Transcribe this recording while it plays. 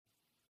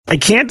I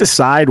can't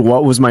decide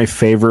what was my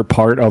favorite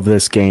part of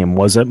this game.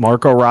 Was it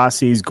Marco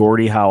Rossi's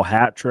Gordie Howe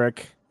hat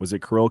trick? Was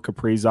it Kirill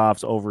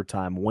Kaprizov's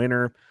overtime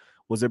winner?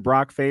 Was it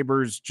Brock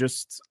Faber's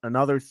just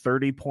another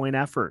 30-point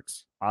effort?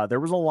 There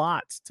was a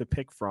lot to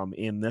pick from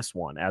in this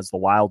one as the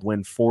Wild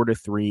win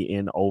 4-3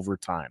 in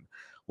overtime.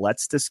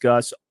 Let's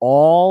discuss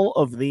all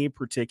of the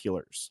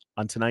particulars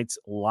on tonight's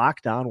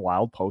Locked On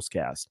Wild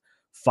postcast.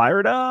 Fire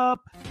it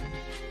up!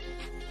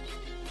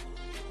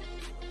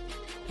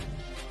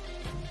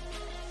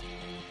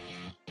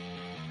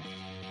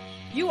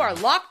 You are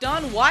Locked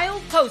On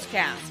Wild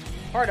Postcast,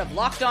 part of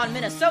Locked On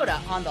Minnesota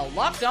on the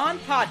Locked On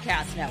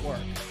Podcast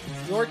Network.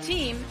 Your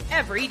team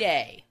every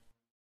day.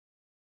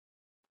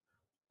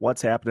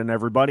 What's happening,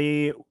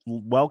 everybody?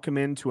 Welcome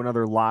into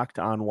another Locked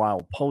On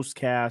Wild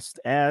postcast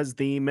as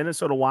the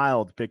Minnesota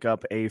Wild pick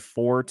up a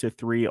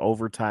 4-3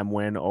 overtime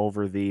win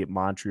over the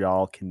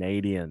Montreal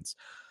Canadiens.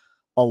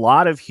 A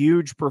lot of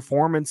huge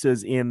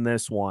performances in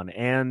this one,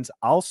 and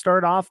I'll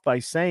start off by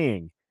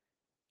saying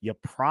you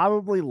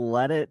probably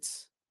let it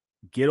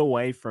get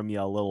away from you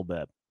a little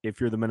bit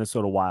if you're the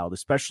Minnesota Wild,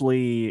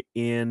 especially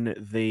in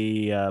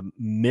the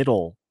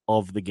middle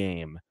of the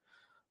game.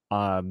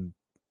 And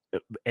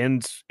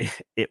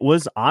it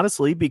was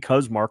honestly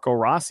because Marco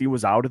Rossi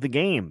was out of the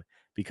game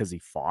because he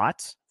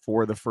fought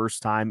for the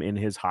first time in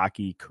his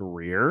hockey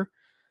career.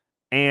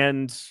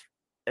 And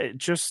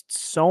just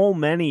so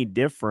many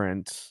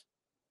different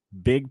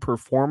big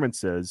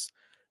performances.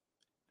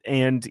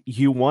 And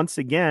you once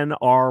again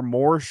are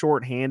more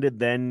shorthanded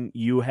than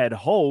you had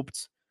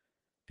hoped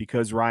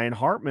because Ryan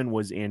Hartman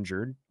was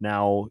injured.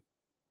 Now,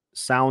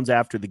 sounds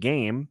after the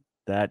game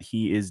that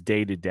he is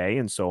day-to-day,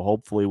 and so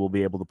hopefully we'll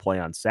be able to play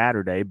on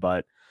Saturday,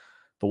 but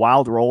the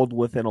Wild rolled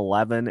with an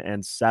 11-7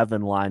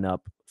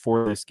 lineup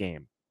for this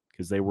game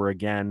because they were,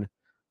 again,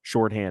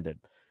 shorthanded.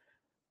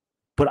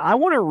 But I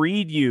want to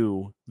read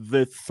you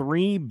the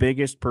three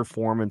biggest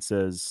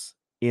performances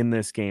in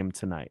this game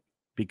tonight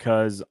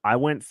because I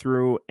went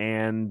through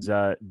and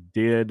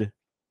did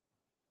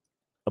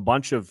a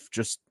bunch of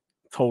just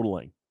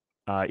totaling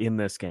in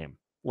this game.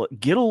 Look,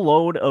 get a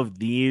load of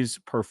these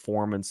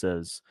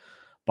performances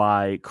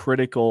by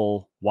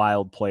critical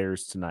Wild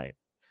players tonight.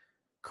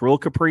 Kirill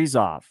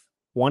Kaprizov,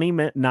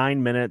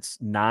 29 minutes,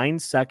 9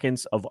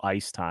 seconds of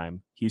ice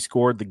time. He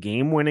scored the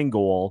game-winning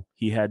goal.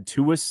 He had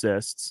 2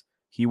 assists.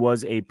 He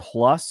was a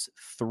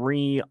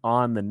 +3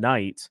 on the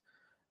night,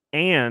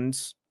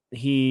 and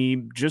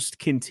he just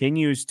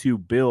continues to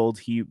build.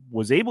 He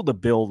was able to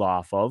build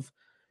off of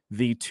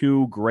the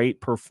 2 great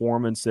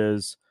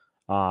performances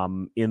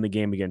in the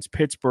game against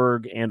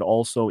Pittsburgh and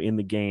also in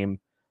the game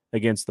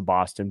against the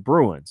Boston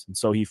Bruins. And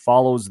so he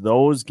follows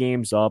those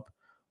games up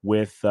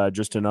with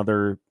just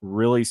another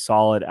really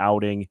solid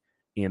outing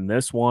in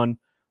this one.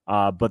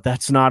 But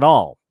that's not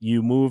all.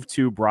 You move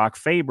to Brock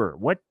Faber.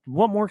 What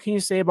more can you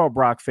say about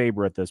Brock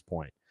Faber at this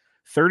point?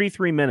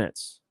 33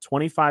 minutes,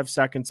 25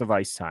 seconds of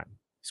ice time.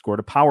 He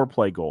scored a power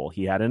play goal.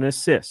 He had an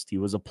assist. He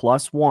was a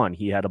 +1.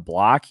 He had a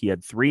block. He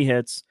had 3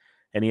 hits,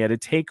 and he had a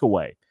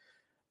takeaway.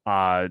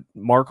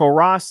 Marco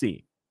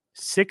Rossi,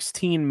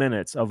 16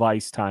 minutes of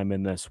ice time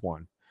in this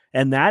one.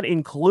 And that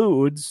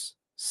includes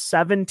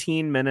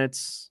 17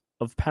 minutes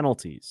of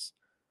penalties.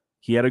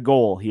 He had a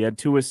goal. He had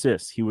 2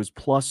 assists. He was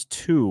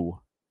 +2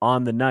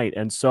 on the night.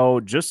 And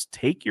so just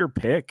take your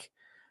pick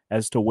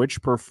as to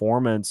which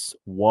performance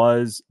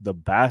was the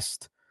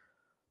best.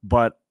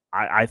 But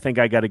I think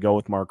I got to go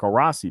with Marco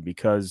Rossi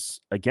because,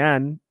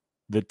 again,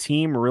 the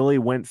team really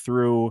went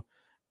through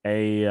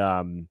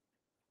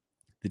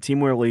the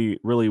team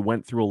really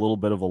went through a little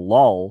bit of a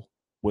lull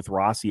with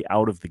Rossi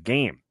out of the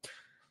game.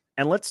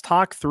 And let's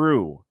talk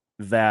through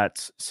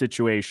that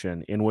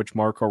situation in which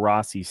Marco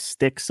Rossi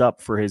sticks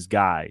up for his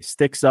guy,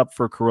 sticks up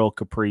for Kirill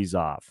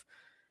Kaprizov.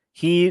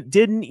 He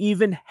didn't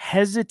even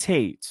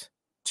hesitate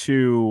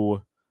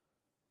to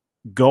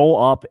go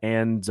up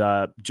and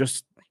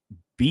just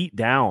beat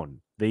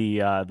down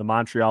the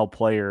Montreal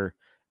player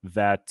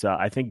that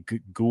I think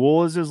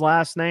Gould is his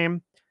last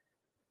name,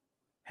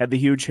 had the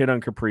huge hit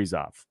on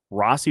Kaprizov.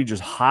 Rossi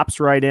just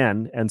hops right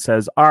in and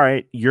says, all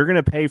right, you're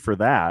going to pay for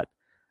that.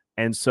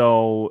 And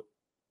so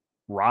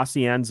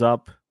Rossi ends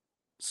up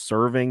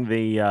serving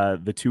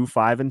the 2,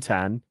 5, and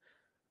 10,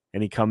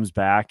 and he comes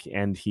back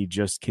and he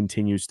just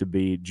continues to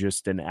be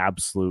just an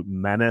absolute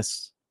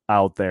menace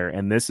out there.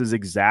 And this is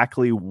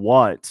exactly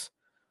what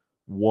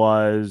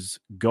this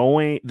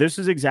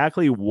is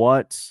exactly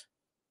what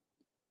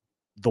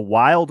the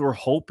Wild were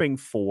hoping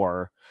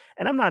for.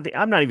 And I'm not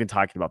even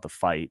talking about the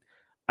fight.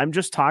 I'm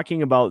just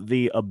talking about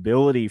the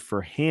ability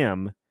for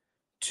him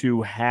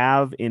to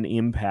have an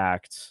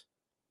impact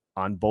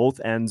on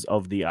both ends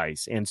of the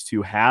ice and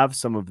to have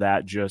some of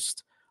that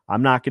just,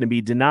 I'm not going to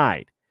be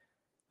denied.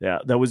 Yeah,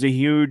 that was a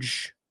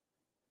huge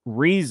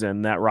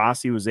reason that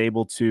Rossi was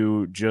able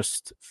to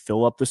just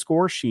fill up the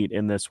score sheet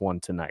in this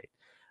one tonight.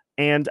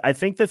 And I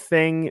think the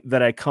thing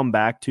that I come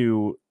back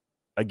to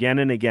again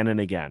and again and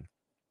again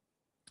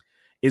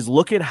is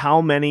look at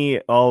how many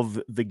of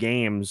the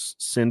games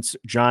since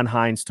John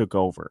Hines took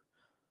over.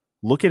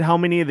 Look at how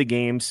many of the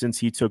games since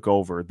he took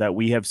over that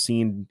we have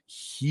seen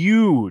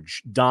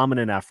huge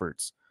dominant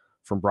efforts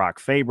from Brock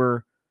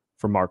Faber,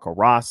 from Marco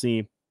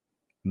Rossi,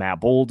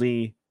 Matt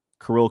Boldy,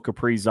 Kirill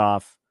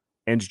Kaprizov,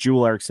 and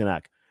Joel Eriksson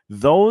Ek.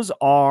 Those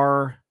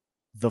are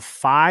the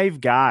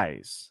 5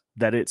 guys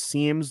that it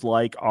seems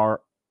like are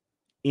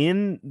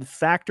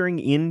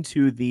factoring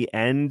into the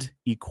end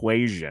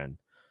equation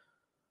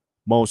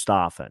most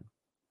often.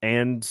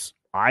 And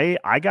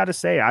I got to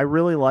say, I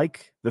really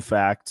like the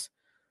fact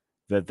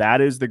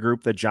that is the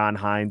group that John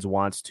Hines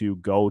wants to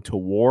go to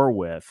war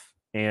with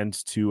and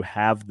to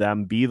have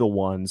them be the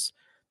ones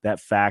that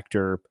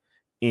factor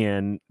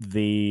in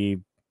the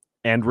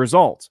end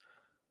result.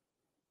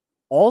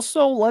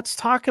 Also, let's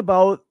talk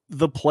about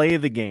the play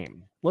of the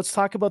game. Let's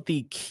talk about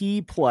the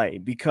key play,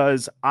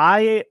 because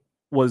I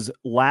was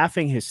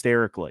laughing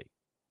hysterically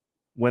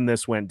when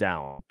this went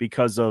down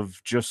because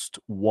of just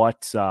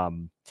what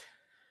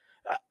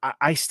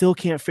I still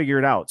can't figure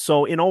it out.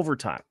 So in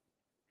overtime,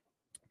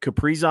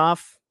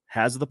 Kaprizov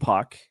has the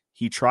puck.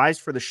 He tries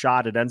for the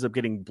shot. It ends up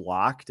getting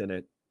blocked and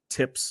it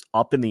tips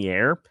up in the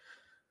air.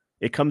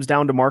 It comes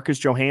down to Marcus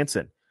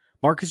Johansson.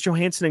 Marcus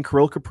Johansson and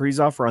Kirill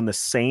Kaprizov are on the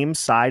same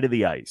side of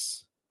the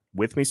ice.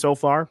 With me so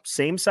far?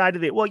 Same side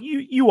of the... Well,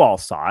 you all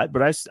saw it,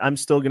 but I'm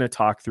still going to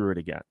talk through it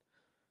again.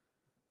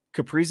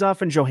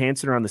 Kaprizov and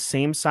Johansson are on the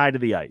same side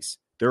of the ice.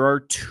 There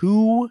are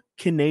 2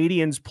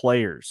 Canadiens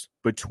players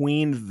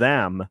between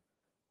them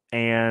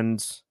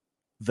and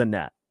the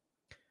net.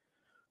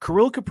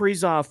 Kirill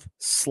Kaprizov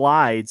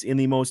slides in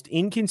the most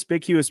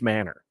inconspicuous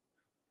manner.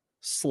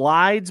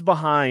 Slides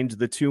behind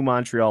the 2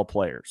 Montreal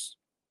players.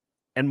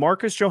 And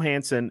Marcus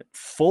Johansson,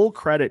 full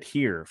credit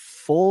here,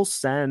 full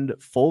send,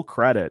 full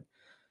credit.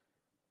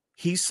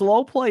 He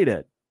slow played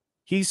it.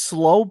 He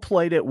slow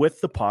played it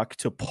with the puck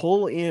to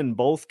pull in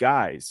both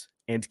guys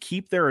and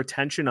keep their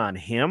attention on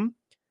him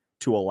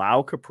to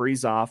allow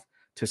Kaprizov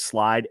to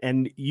slide.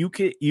 And you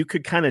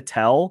could kind of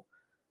tell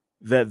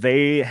that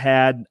they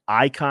had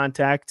eye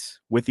contact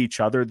with each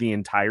other the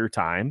entire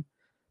time.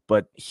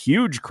 But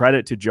huge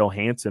credit to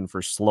Johansson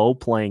for slow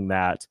playing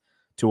that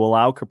to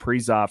allow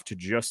Kaprizov to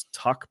just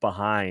tuck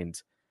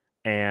behind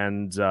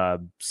and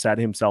set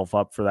himself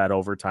up for that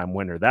overtime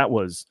winner. That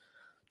was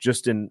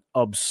just an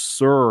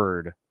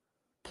absurd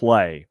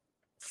play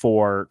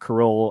for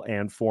Kirill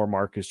and for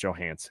Marcus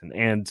Johansson.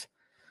 And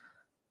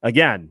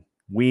again,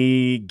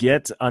 we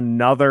get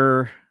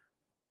another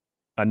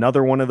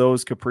one of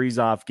those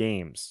Kaprizov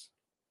games.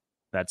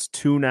 That's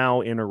 2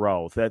 now in a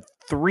row. That's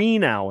 3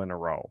 now in a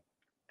row.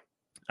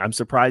 I'm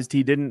surprised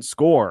he didn't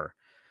score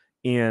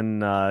in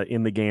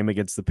the game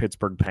against the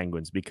Pittsburgh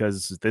Penguins,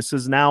 because this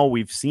is now,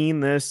 we've seen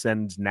this,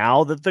 and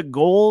now that the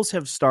goals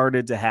have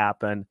started to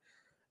happen,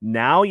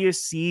 now you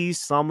see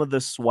some of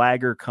the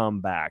swagger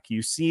come back.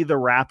 You see the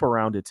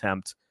wraparound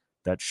attempt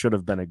that should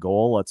have been a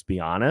goal, let's be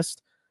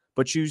honest.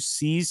 But you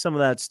see some of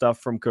that stuff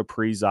from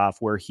Kaprizov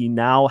where he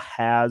now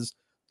has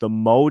the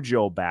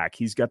mojo back.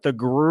 He's got the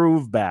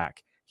groove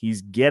back.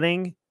 He's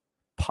getting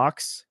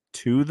pucks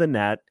to the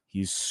net.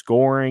 He's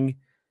scoring.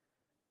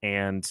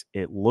 And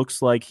it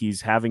looks like he's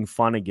having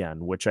fun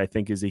again, which I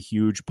think is a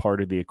huge part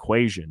of the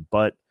equation.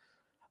 But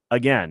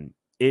again,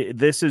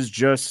 this is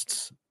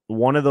just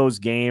one of those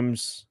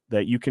games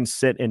that you can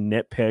sit and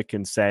nitpick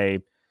and say,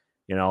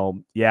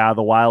 yeah,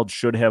 the Wild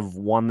should have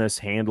won this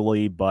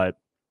handily. But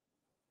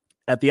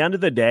at the end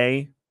of the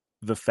day,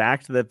 the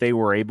fact that they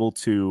were able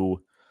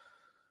to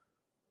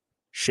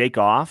shake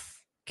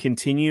off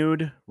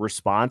continued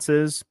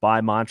responses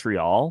by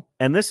Montreal,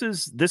 and this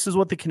is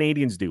what the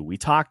Canadiens do. We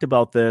talked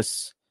about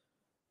this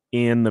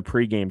in the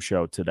pregame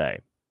show today.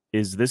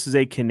 This is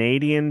a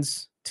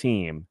Canadiens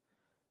team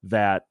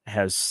that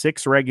has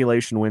 6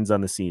 regulation wins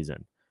on the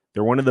season.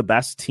 They're one of the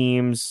best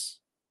teams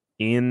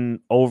in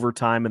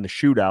overtime and the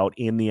shootout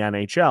in the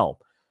NHL.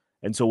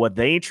 And so what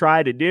they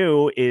try to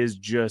do is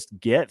just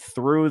get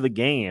through the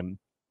game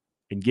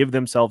and give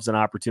themselves an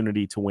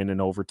opportunity to win in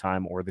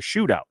overtime or the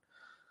shootout.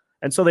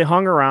 And so they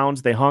hung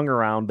around.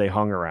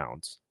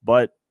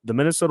 But the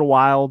Minnesota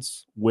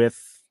Wilds, with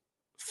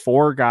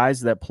 4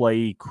 guys that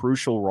play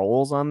crucial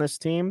roles on this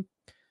team,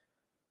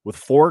 with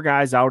 4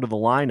 guys out of the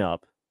lineup,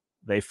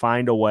 they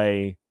find a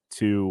way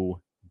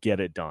to get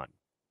it done.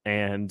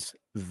 And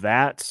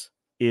that's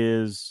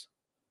the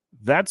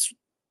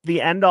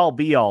end all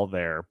be all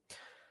there,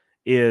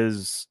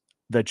 is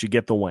that you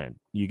get the win.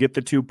 You get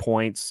the 2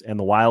 points, and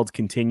the Wild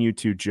continue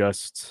to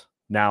just,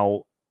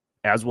 now,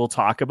 as we'll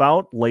talk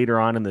about later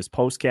on in this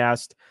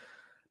postcast,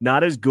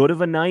 not as good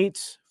of a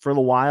night for the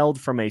Wild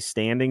from a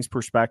standings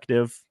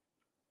perspective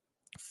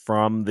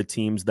from the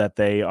teams that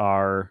they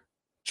are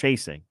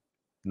chasing.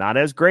 Not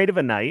as great of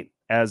a night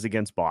as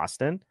against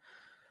Boston,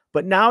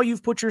 but now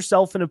you've put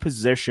yourself in a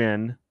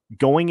position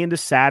going into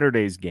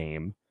Saturday's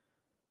game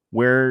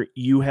where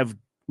you have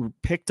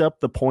picked up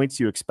the points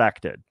you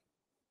expected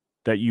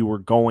that you were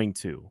going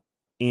to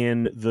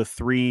in the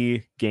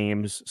 3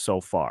 games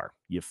so far.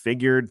 You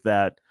figured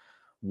that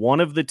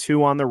one of the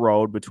 2 on the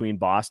road between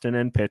Boston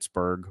and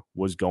Pittsburgh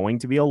was going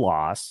to be a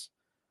loss.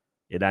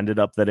 It ended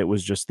up that it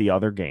was just the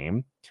other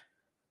game.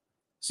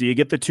 So you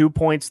get the 2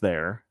 points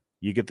there.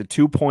 You get the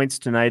 2 points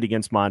tonight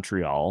against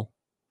Montreal.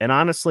 And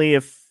honestly,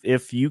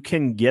 if you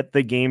can get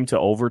the game to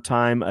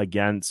overtime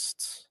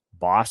against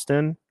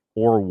Boston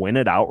or win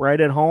it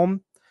outright at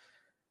home,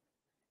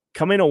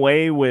 coming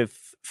away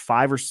with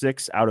 5 or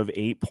 6 out of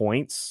 8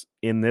 points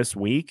in this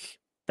week,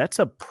 that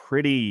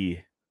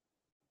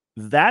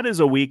is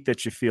a week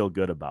that you feel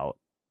good about,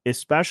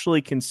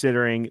 especially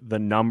considering the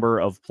number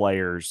of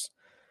players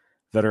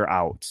that are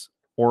out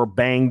or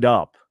banged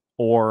up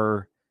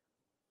or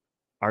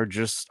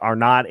are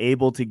not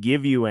able to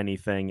give you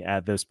anything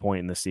at this point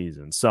in the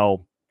season.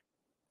 So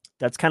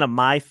that's kind of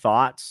my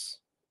thoughts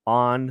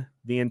on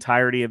the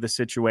entirety of the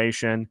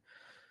situation.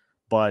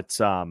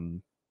 But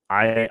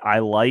I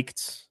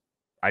liked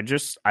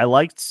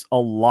a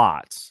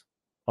lot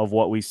of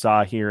what we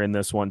saw here in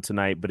this one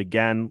tonight. But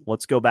again,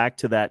 let's go back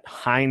to that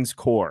Heinz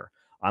core.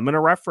 I'm going to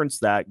reference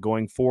that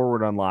going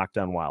forward on Locked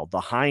On Wild. The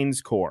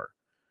Heinz core: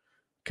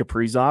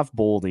 Kaprizov,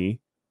 Boldy,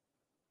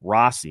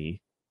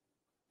 Rossi,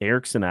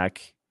 Eriksson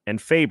Ek,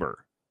 and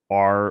Faber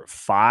are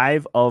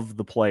 5 of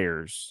the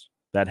players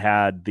that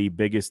had the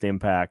biggest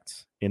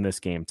impact in this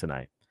game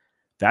tonight.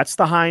 That's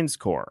the Heinz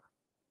core.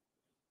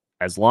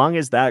 As long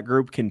as that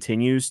group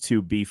continues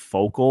to be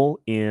focal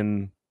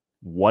in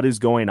what is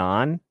going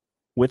on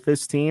with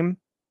this team,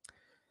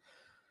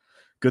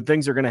 good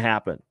things are going to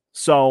happen.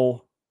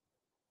 So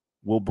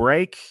we'll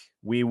break.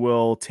 We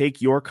will take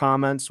your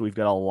comments. We've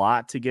got a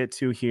lot to get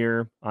to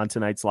here on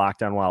tonight's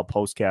Locked On Wild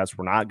postcast.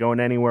 We're not going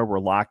anywhere. We're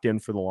locked in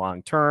for the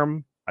long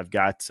term. I've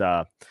got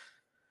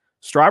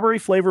strawberry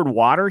flavored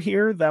water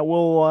here that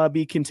will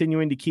be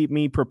continuing to keep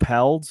me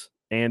propelled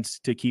and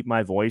to keep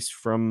my voice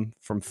from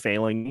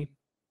failing me.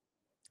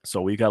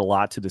 So we've got a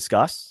lot to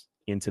discuss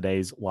in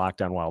today's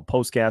Locked On Wild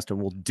postcast, and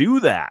we'll do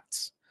that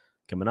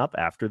coming up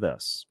after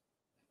this.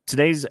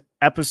 Today's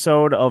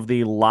episode of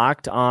the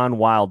Locked On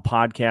Wild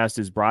podcast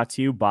is brought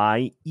to you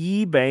by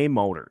eBay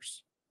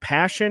Motors.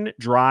 Passion,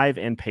 drive,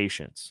 and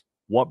patience.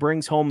 What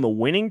brings home the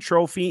winning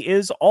trophy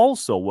is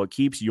also what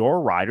keeps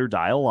your ride or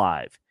die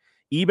alive.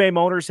 eBay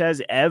Motors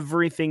has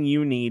everything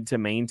you need to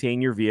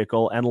maintain your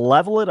vehicle and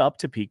level it up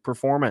to peak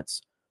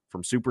performance.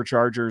 From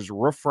superchargers,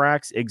 roof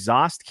racks,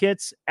 exhaust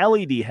kits,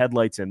 LED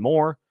headlights, and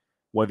more.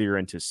 Whether you're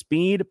into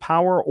speed,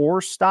 power, or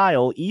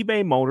style,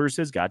 eBay Motors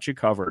has got you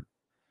covered.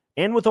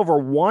 And with over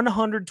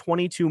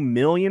 122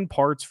 million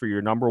parts for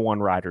your number one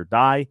ride or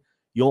die,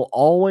 you'll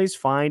always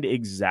find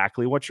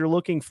exactly what you're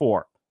looking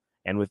for.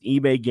 And with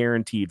eBay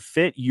Guaranteed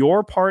Fit,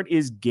 your part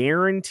is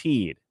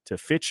guaranteed to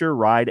fit your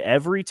ride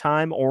every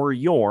time or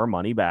your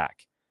money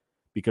back.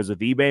 Because with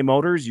eBay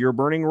Motors, you're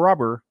burning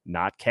rubber,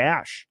 not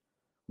cash.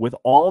 With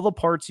all the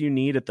parts you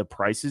need at the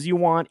prices you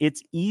want,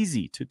 it's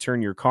easy to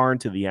turn your car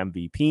into the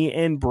MVP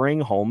and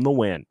bring home the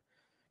win.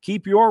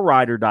 Keep your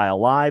ride or die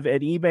alive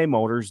at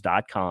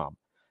ebaymotors.com.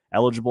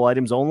 Eligible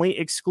items only.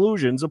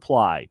 Exclusions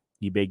apply.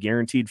 eBay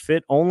Guaranteed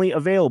Fit only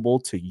available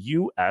to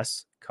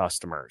U.S.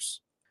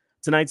 customers.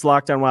 Tonight's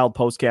Locked On Wild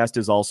postcast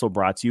is also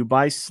brought to you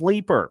by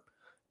Sleeper.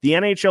 The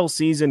NHL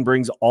season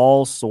brings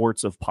all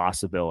sorts of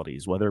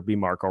possibilities, whether it be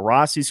Marco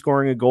Rossi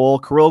scoring a goal,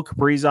 Kirill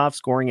Kaprizov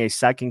scoring a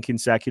second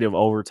consecutive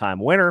overtime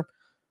winner,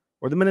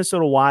 or the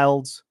Minnesota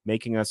Wilds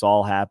making us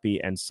all happy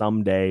and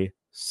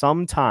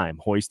sometime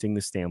hoisting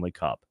the Stanley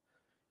Cup.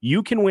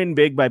 You can win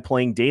big by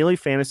playing daily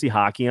fantasy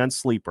hockey on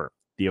Sleeper,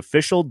 the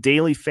official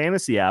daily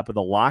fantasy app of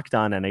the Locked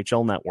On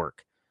NHL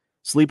Network.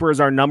 Sleeper is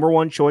our number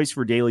one choice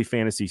for daily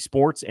fantasy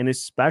sports and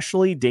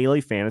especially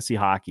daily fantasy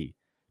hockey.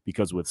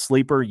 Because with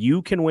Sleeper,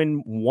 you can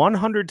win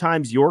 100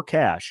 times your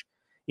cash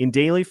in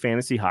daily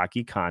fantasy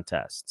hockey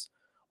contests.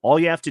 All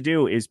you have to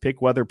do is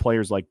pick whether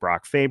players like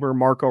Brock Faber,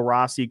 Marco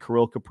Rossi,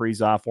 Kirill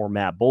Kaprizov, or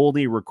Matt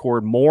Boldy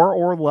record more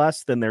or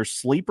less than their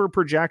Sleeper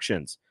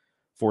projections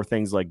for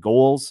things like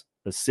goals,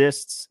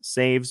 assists,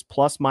 saves,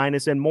 plus,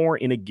 minus, and more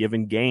in a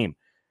given game.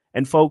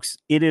 And folks,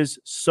 it is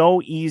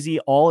so easy.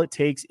 All it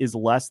takes is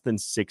less than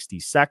 60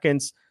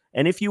 seconds.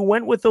 And if you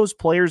went with those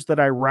players that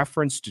I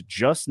referenced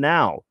just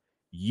now,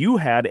 you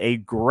had a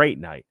great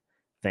night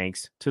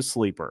thanks to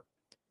Sleeper.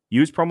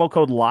 Use promo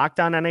code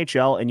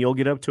LOCKEDONNHL and you'll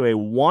get up to a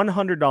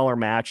 $100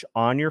 match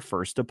on your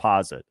first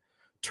deposit.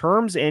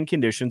 Terms and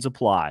conditions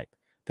apply.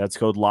 That's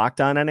code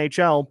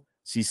LOCKEDONNHL.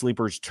 See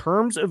Sleeper's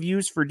terms of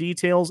use for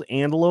details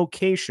and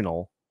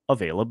locational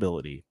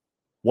availability.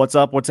 What's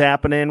up? What's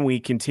happening?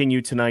 We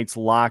continue tonight's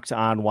Locked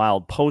On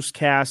Wild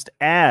postcast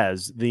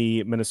as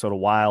the Minnesota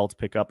Wild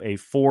pick up a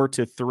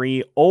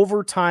 4-3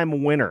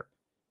 overtime winner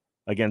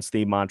against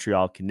the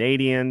Montreal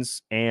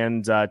Canadiens,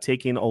 and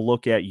taking a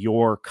look at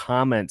your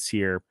comments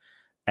here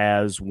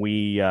as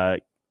we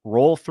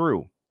roll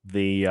through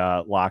the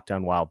Locked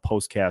On Wild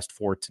postcast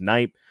for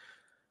tonight.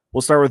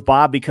 We'll start with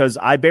Bob because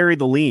I buried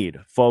the lead,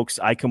 folks.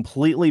 I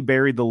completely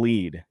buried the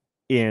lead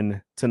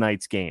in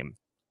tonight's game.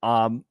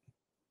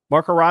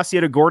 Marco Rossi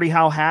had a Gordie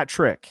Howe hat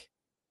trick.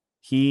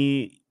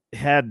 He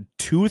had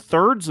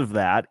 2/3 of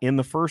that in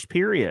the first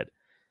period.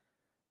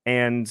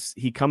 And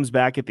he comes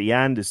back at the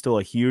end, is still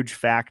a huge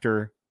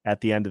factor at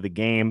the end of the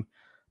game.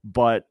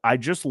 But I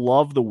just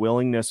love the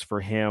willingness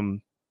for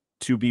him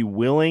to be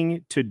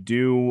willing to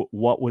do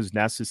what was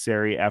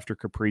necessary after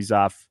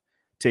Kaprizov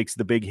takes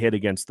the big hit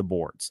against the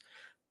boards.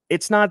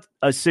 It's not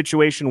a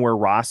situation where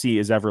Rossi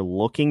is ever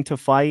looking to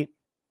fight.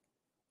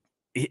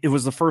 It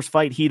was the first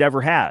fight he'd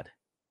ever had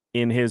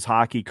in his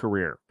hockey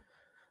career.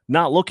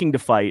 Not looking to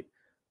fight,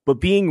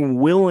 but being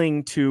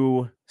willing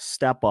to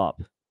step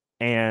up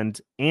and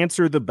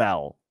answer the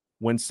bell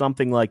when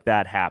something like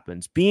that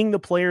happens. Being the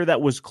player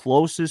that was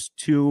closest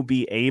to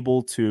be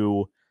able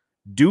to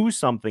do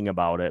something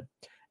about it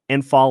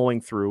and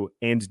following through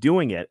and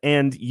doing it.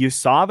 And you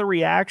saw the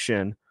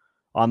reaction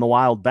on the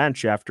Wild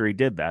bench after he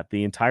did that.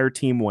 The entire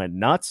team went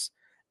nuts.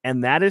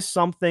 And that is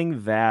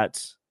something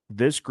that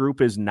this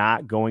group is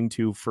not going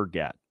to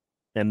forget.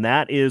 And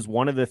that is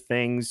one of the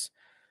things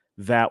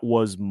that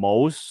was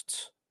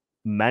most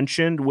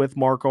mentioned with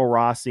Marco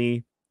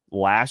Rossi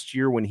last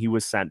year when he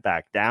was sent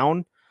back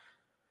down,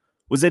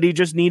 was that he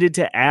just needed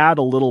to add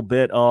a little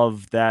bit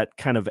of that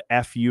kind of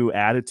FU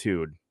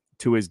attitude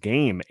to his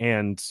game.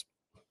 And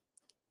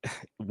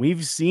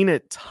we've seen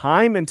it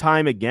time and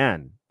time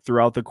again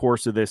throughout the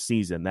course of this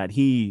season that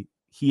he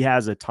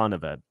has a ton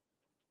of it.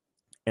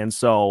 And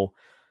so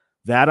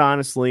that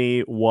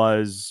honestly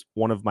was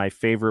one of my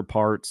favorite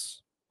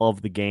parts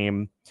of the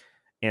game.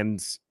 And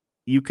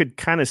you could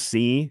kind of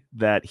see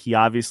that he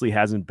obviously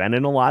hasn't been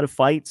in a lot of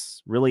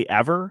fights really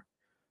ever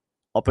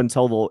up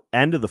until the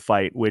end of the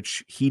fight,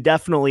 which he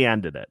definitely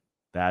ended it.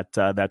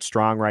 That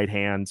strong right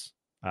hand,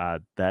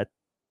 that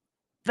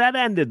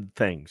ended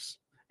things.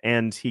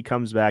 And he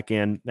comes back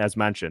in, as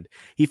mentioned.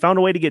 He found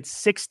a way to get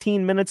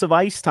 16 minutes of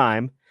ice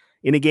time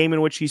in a game in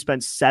which he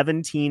spent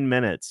 17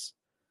 minutes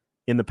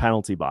in the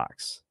penalty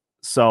box.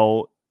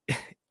 So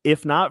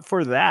if not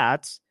for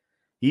that,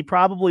 he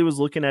probably was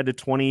looking at a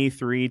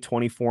 23,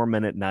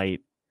 24-minute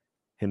night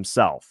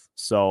himself.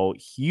 So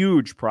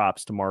huge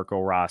props to Marco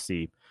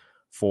Rossi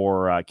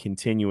for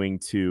continuing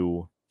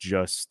to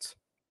just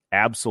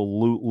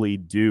absolutely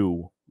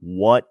do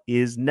what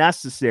is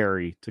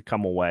necessary to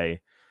come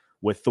away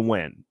with the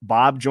win.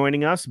 Bob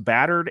joining us,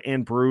 battered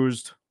and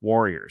bruised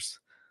Warriors.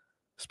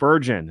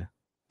 Spurgeon,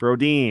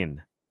 Brodin,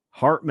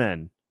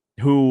 Hartman,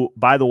 who,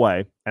 by the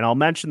way, and I'll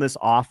mention this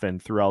often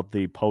throughout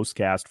the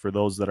postcast for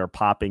those that are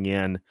popping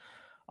in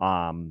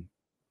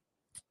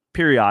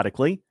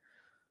periodically.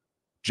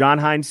 John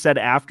Hines said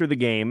after the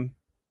game,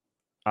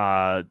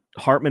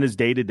 Hartman is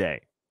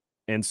day-to-day.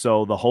 And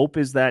so the hope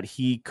is that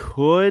he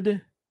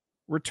could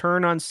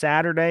return on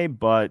Saturday,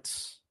 but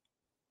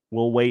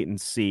we'll wait and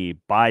see.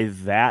 By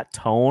that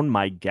tone,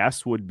 my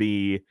guess would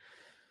be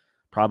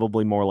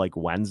probably more like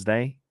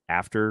Wednesday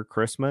after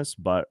Christmas,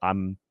 but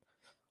I'm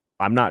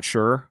not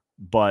sure.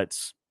 But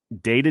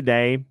day to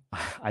day,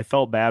 I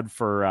felt bad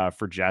for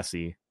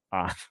Jesse.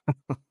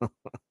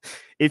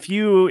 If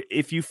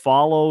you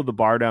follow the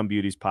Bar Down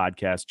Beauties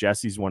podcast,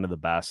 Jesse's one of the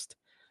best.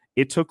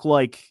 It took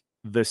like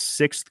the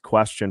sixth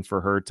question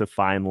for her to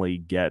finally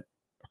get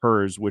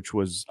hers, which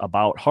was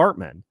about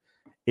Hartman.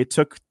 It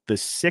took the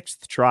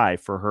sixth try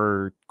for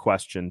her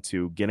question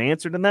to get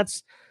answered. And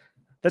that's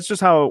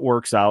just how it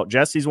works out.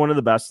 Jesse's one of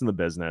the best in the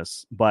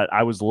business, but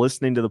I was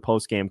listening to the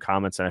post-game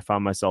comments and I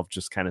found myself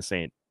just kind of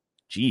saying,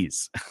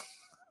 geez.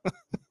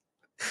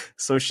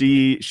 So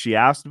she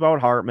asked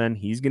about Hartman.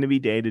 He's going to be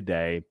day to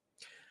day.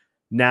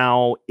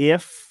 Now,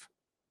 if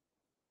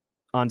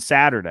on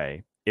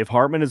Saturday, if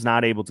Hartman is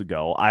not able to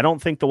go, I don't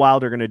think the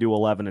Wild are going to do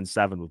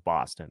 11-7 with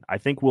Boston. I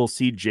think we'll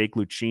see Jake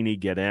Lucchini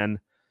get in.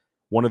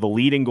 One of the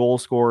leading goal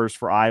scorers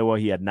for Iowa.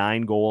 He had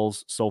 9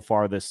 goals so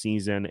far this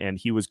season, and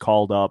he was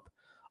called up,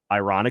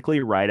 ironically,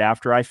 right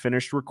after I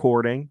finished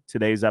recording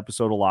today's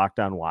episode of Locked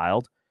On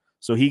Wild.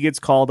 So he gets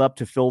called up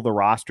to fill the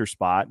roster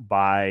spot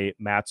by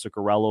Matt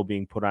Zuccarello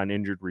being put on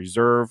injured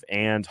reserve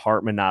and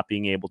Hartman not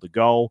being able to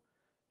go.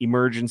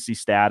 Emergency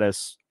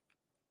status.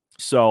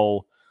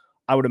 So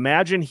I would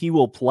imagine he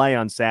will play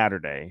on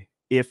Saturday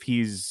if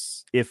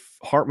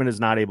Hartman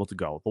is not able to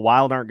go. The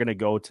Wild aren't going to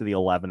go to the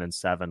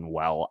 11-7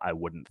 well, I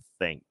wouldn't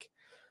think,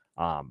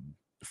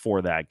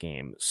 for that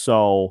game.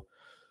 So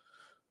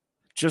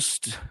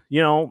just,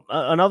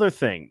 another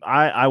thing.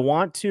 I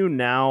want to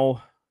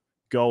now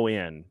go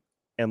in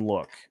and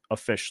look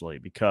officially,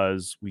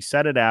 because we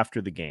said it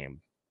after the game.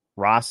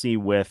 Rossi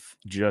with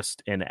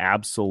just an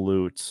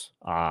absolute,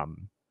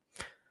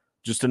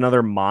 just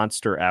another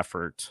monster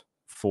effort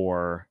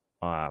for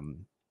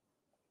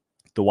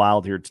the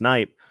Wild here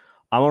tonight.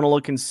 I want to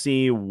look and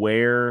see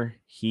where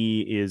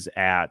he is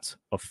at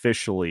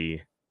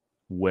officially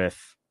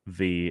with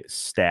the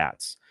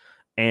stats.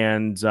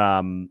 And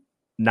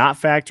not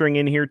factoring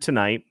in here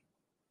tonight.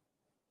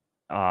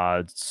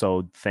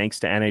 So thanks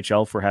to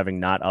NHL for having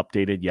not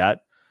updated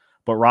yet.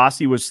 But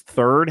Rossi was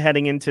third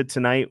heading into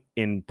tonight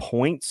in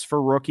points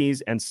for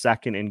rookies and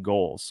second in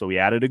goals. So he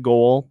added a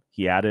goal.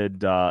 He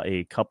added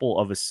a couple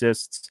of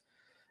assists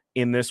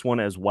in this one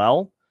as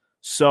well.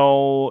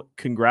 So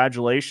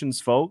congratulations,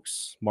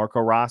 folks. Marco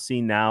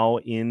Rossi now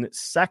in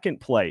second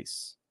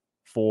place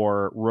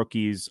for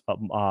rookies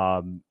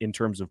in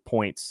terms of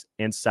points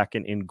and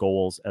second in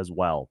goals as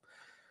well.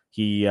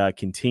 He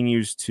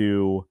continues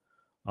to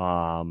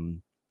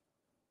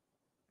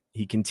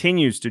he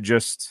continues to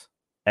just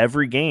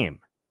every game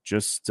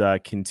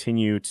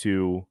continue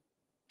to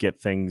get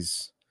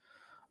things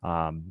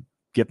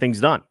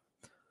done.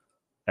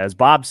 As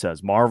Bob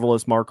says,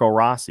 marvelous Marco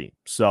Rossi.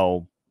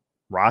 So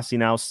Rossi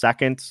now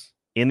second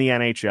in the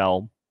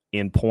NHL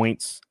in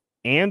points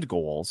and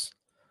goals.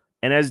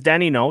 And as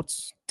Denny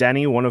notes,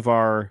 Denny, one of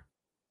our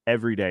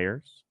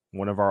everydayers,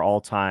 one of our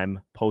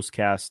all-time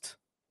postcast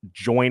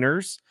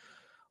joiners,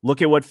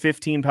 look at what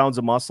 15 pounds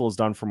of muscle has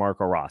done for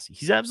Marco Rossi.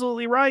 He's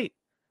absolutely right.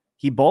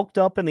 He bulked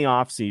up in the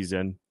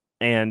offseason,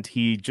 and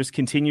he just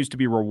continues to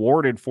be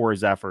rewarded for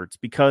his efforts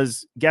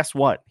because guess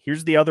what?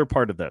 Here's the other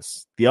part of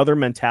this, the other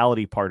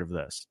mentality part of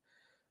this.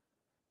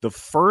 The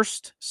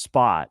first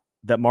spot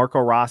that Marco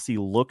Rossi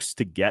looks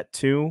to get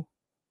to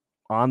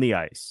on the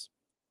ice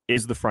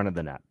is the front of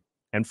the net.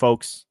 And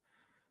folks,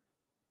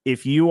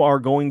 if you are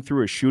going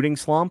through a shooting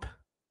slump,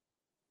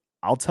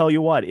 I'll tell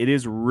you what, it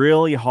is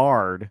really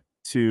hard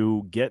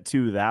to get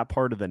to that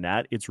part of the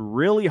net. It's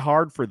really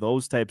hard for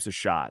those types of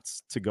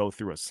shots to go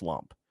through a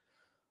slump.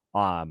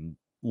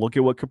 Look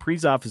at what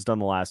Kaprizov has done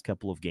the last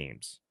couple of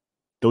games.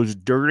 Those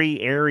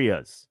dirty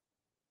areas,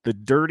 the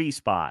dirty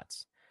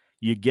spots,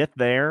 you get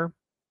there,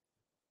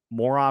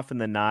 more often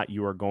than not,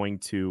 you are going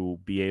to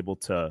be able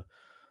to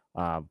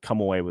come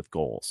away with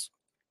goals.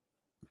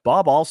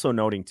 Bob also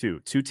noting,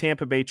 too, 2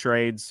 Tampa Bay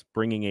trades,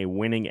 bringing a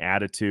winning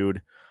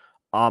attitude.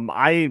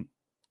 I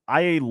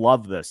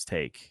love this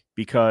take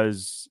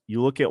because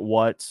you look at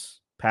what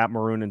Pat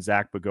Maroon and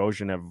Zach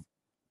Bogosian have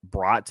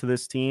brought to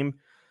this team,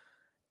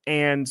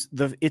 and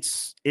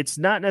it's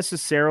not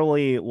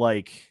necessarily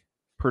like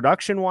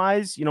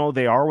production-wise,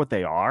 they are what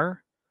they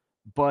are,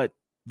 but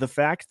the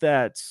fact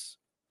that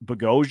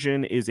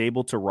Bogosian is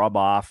able to rub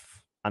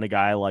off on a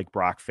guy like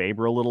Brock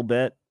Faber a little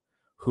bit,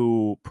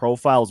 who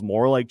profiles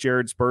more like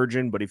Jared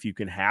Spurgeon, but if you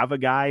can have a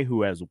guy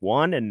who has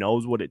won and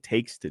knows what it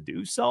takes to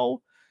do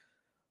so,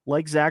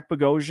 like Zach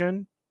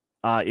Bogosian,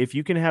 if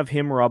you can have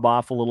him rub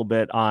off a little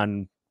bit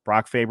on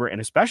Brock Faber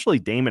and especially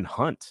Damon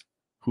Hunt,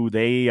 who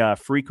they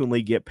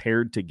frequently get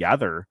paired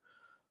together,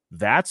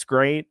 that's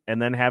great.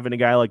 And then having a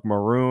guy like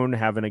Maroon,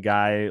 having a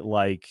guy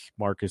like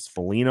Marcus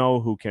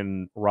Foligno who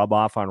can rub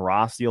off on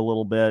Rossi a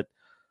little bit.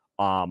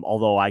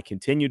 Although I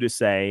continue to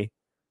say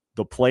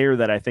the player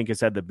that I think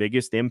has had the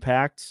biggest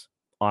impact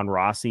on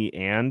Rossi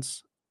and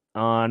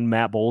on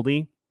Matt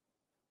Boldy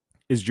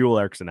is Joel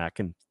Eriksson Ek.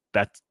 And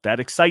that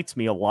excites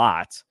me a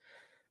lot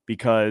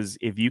because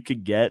if you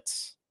could get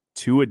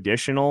 2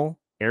 additional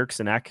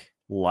Eriksson Ek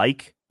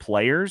like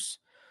players,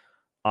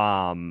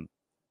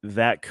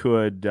 that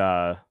could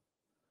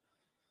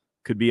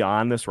be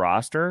on this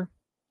roster.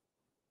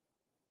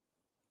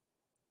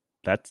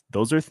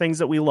 Those are things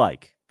that we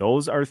like.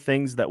 Those are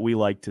things that we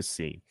like to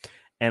see.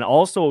 And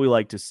also what we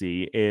like to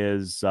see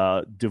is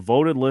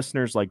devoted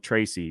listeners like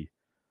Tracy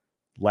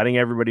letting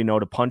everybody know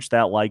to punch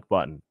that like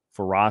button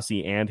for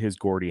Rossi and his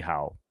Gordie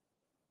Howe.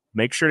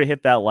 Make sure to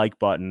hit that like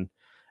button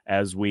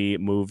as we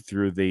move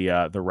through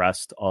the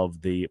rest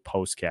of the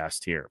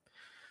postcast here.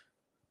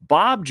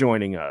 Bob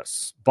joining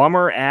us.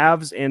 Bummer,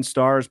 Avs and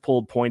Stars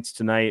pulled points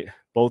tonight.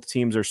 Both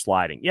teams are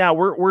sliding. Yeah,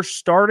 we're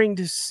starting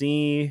to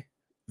see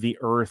the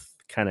earth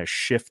kind of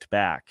shift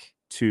back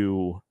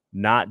to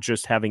not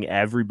just having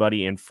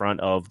everybody in front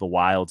of the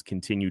Wild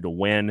continue to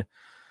win.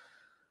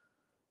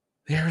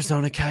 The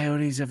Arizona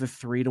Coyotes have a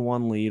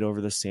 3-1 lead over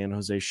the San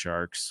Jose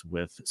Sharks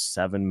with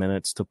 7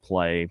 minutes to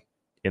play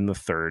in the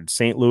third.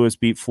 St. Louis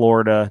beat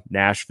Florida.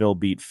 Nashville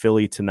beat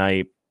Philly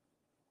tonight.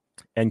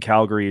 And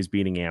Calgary is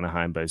beating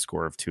Anaheim by a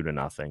score of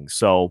 2-0.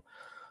 So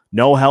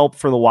no help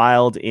for the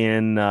Wild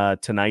in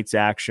tonight's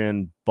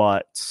action,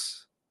 but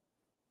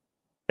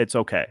it's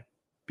okay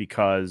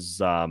because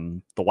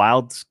the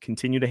Wilds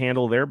continue to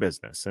handle their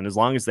business. And as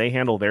long as they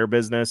handle their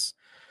business,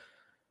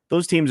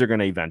 those teams are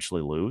going to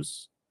eventually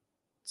lose.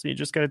 So you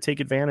just got to take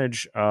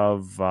advantage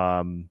of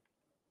some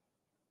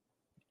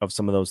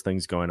of those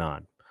things going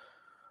on.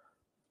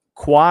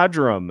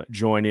 Quadrum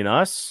joining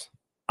us.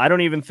 I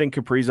don't even think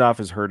Kaprizov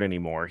is hurt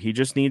anymore. He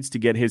just needs to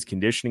get his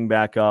conditioning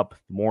back up.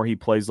 The more he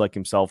plays like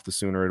himself, the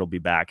sooner it'll be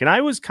back. And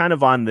I was kind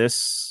of on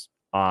this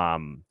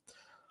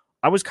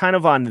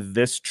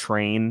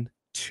train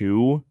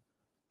too,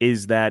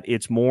 is that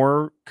it's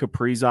more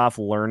Kaprizov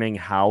learning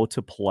how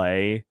to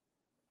play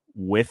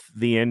with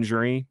the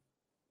injury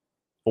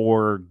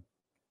or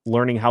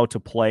learning how to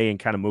play and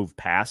kind of move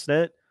past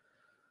it.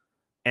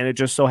 And it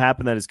just so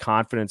happened that his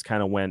confidence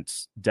kind of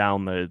went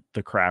down the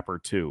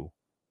crapper too,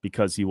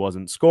 because he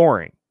wasn't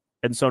scoring.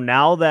 And so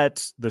now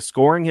that the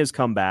scoring has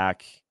come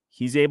back,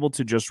 he's able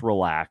to just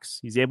relax.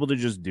 He's able to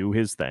just do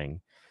his thing.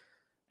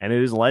 And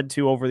it has led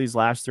to, over these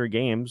last 3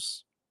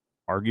 games,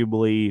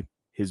 arguably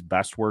his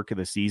best work of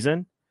the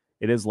season.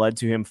 It has led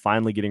to him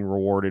finally getting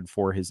rewarded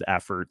for his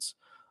efforts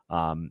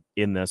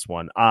in this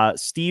one.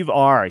 Steve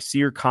R., I see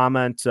your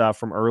comment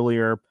from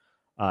earlier.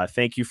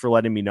 Thank you for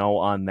letting me know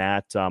on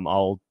that.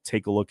 I'll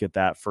take a look at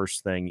that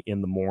first thing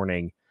in the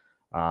morning.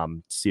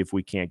 See if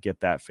we can't get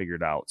that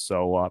figured out.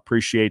 So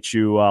appreciate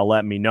you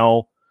letting me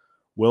know.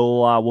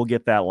 We'll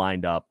get that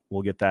lined up.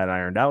 We'll get that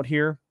ironed out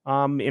here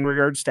in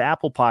regards to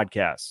Apple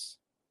Podcasts.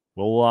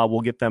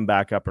 We'll get them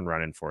back up and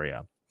running for you.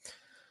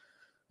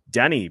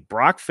 Denny,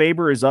 Brock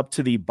Faber is up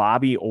to the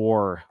Bobby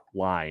Orr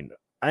line.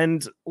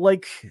 And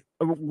like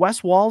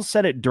Wes Walls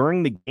said it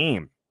during the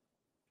game.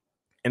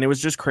 And it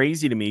was just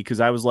crazy to me because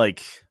I was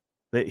like,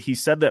 that he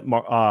said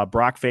that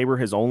Brock Faber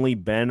has only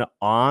been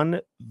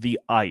on the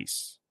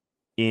ice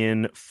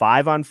in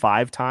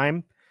 5-on-5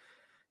 time.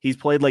 He's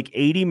played like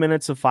 80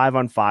 minutes of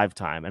 5-on-5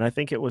 time. And I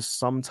think it was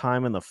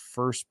sometime in the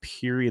first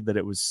period that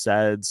it was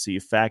said. So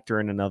you factor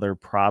in another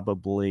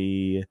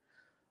probably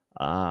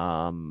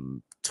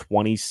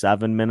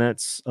 27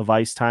 minutes of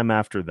ice time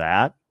after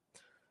that.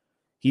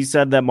 He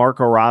said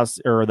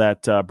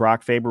that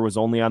Brock Faber was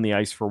only on the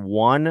ice for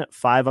one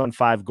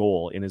 5-on-5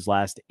 goal in his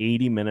last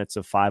 80 minutes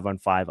of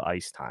 5-on-5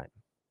 ice time.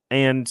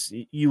 And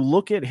you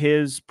look at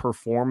his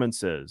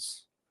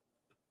performances,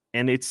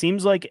 and it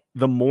seems like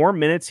the more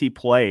minutes he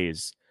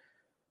plays,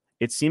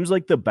 it seems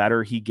like the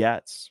better he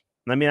gets.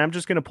 I mean, I'm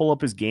just going to pull up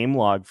his game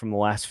log from the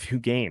last few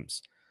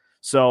games.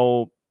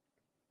 So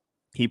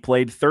he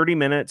played 30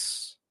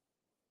 minutes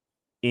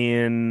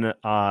in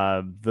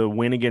the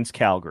win against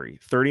Calgary,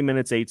 30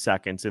 minutes, 8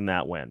 seconds in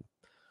that win.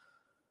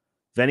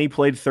 Then he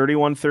played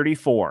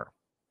 31-34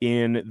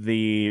 in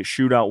the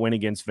shootout win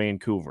against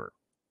Vancouver.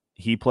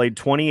 He played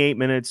 28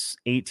 minutes,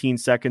 18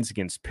 seconds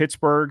against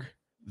Pittsburgh.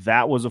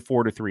 That was a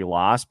 4-3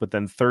 loss, but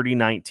then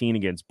 30-19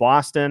 against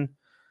Boston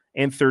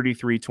and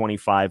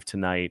 33-25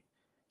 tonight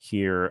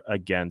here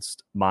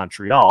against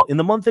Montreal. In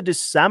the month of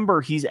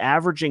December, he's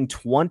averaging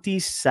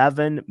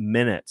 27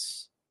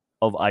 minutes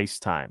of ice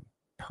time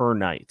per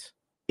night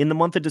in the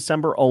month of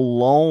December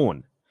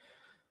alone.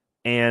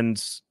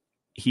 And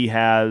he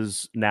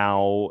has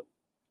now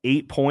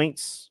 8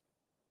 points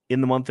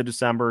in the month of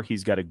December.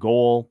 He's got a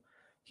goal.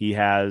 He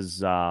has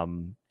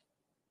 7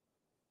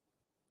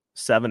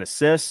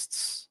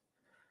 assists.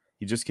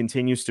 He just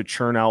continues to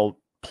churn out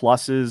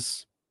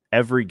pluses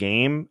every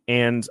game.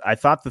 And I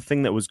thought the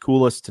thing that was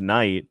coolest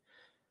tonight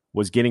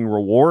was getting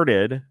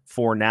rewarded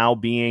for now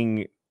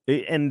being,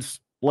 and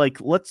like,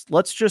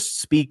 let's just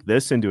speak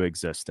this into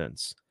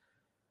existence.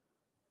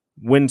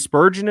 When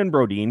Spurgeon and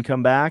Brodin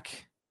come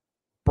back,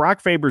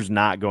 Brock Faber's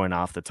not going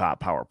off the top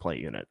power play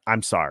unit.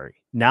 I'm sorry.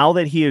 Now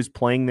that he is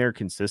playing there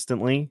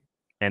consistently,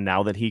 and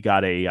now that he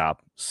got a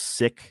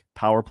sick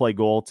power play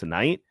goal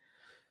tonight,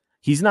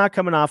 he's not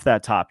coming off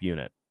that top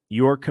unit.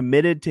 You are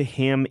committed to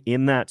him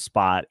in that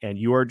spot, and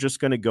you are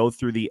just going to go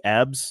through the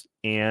ebbs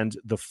and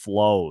the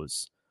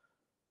flows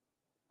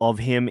of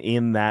him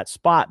in that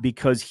spot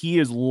because he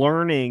is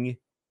learning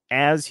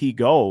as he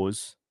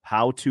goes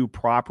how to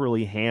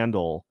properly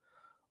handle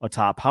a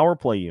top power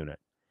play unit.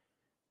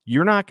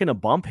 You're not going to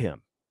bump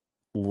him.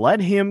 Let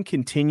him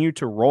continue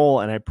to roll,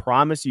 and I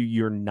promise you,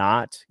 you're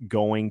not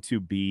going to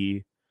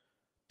be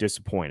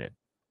disappointed.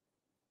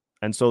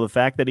 And so the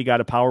fact that he got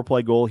a power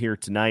play goal here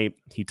tonight,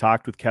 he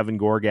talked with Kevin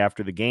Gorg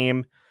after the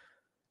game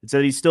and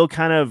said he's still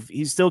kind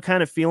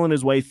of feeling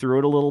his way through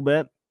it a little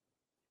bit,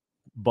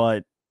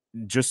 but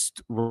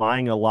just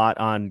relying a lot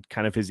on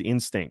kind of his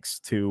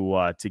instincts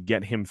to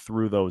get him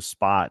through those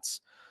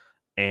spots.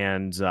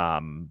 And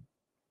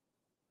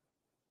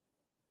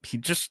he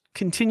just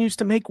continues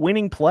to make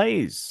winning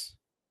plays.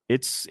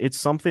 It's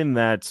something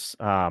that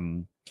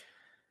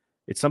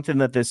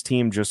this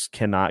team just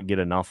cannot get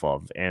enough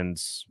of. And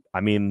I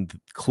mean,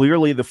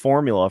 clearly the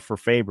formula for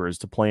Faber is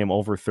to play him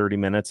over 30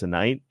 minutes a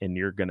night, and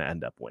you're going to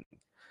end up winning.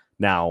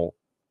 Now,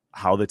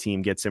 how the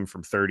team gets him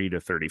from 30 to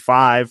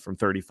 35, from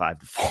 35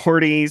 to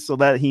 40, so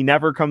that he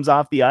never comes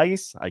off the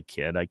ice, I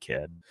kid.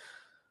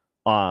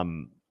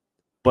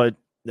 But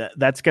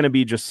that's going to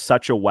be just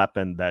such a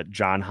weapon that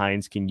John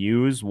Hines can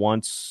use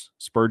once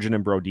Spurgeon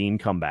and Brodin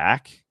come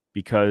back,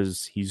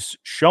 because he's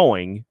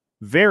showing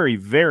very,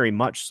 very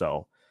much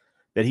so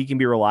that he can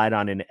be relied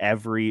on in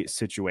every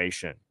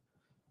situation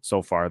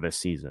so far this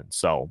season.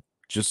 So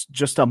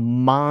just a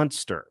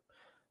monster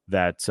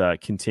that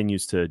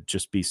continues to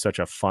just be such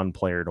a fun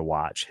player to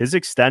watch. His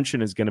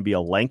extension is going to be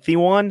a lengthy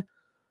one,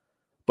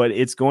 but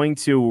it's going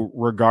to,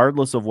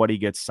 regardless of what he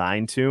gets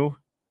signed to,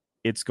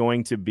 it's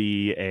going to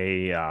be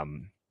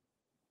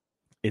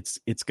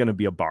it's going to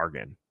be a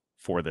bargain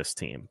for this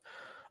team.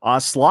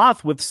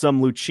 Sloth with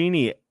some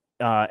Lucchini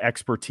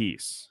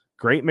expertise.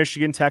 Great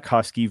Michigan Tech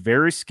Husky,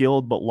 very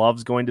skilled, but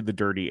loves going to the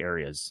dirty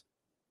areas.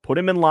 Put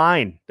him in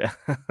line.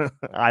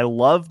 I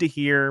love to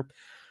hear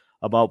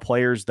about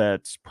players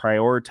that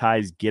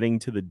prioritize getting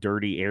to the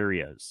dirty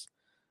areas,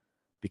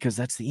 because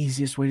that's the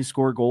easiest way to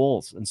score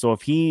goals. And so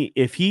if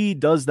he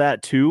does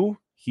that too,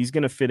 he's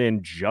going to fit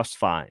in just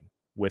fine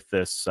with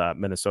this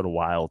Minnesota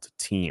Wild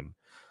team.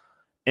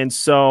 And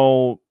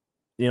so,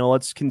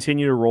 let's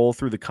continue to roll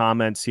through the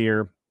comments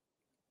here.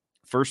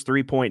 First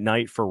 3-point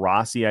night for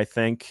Rossi, I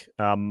think.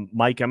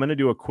 Mike, I'm going to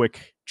do a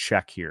quick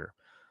check here.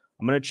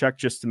 I'm going to check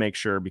just to make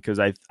sure, because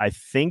I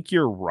think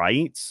you're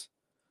right,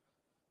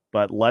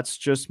 but let's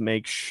just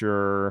make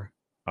sure.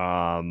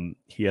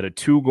 He had a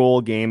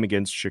 2-goal game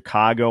against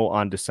Chicago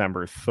on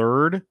December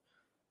 3rd.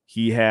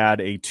 He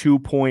had a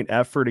 2-point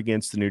effort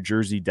against the New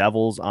Jersey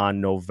Devils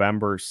on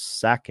November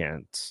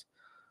 2nd.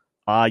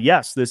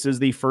 Yes, this is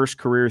the first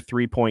career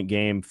 3-point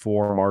game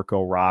for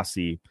Marco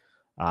Rossi.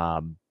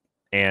 And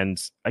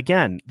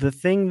again, the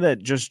thing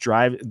that just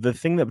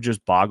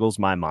boggles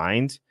my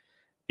mind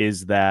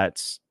is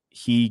that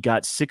he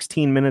got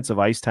 16 minutes of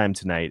ice time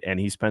tonight, and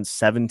he spent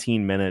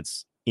 17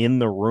 minutes in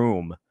the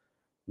room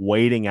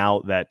waiting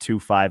out that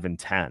 2, 5, and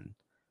 10.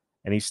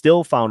 And he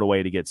still found a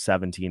way to get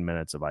 17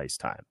 minutes of ice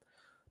time.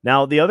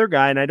 Now, the other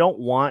guy, and I don't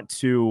want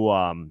to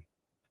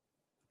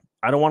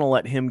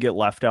let him get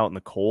left out in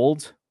the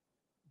cold.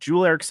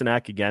 Joel Eriksson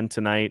Ek again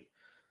tonight.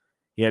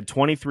 He had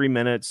 23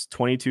 minutes,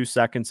 22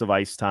 seconds of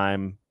ice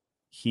time.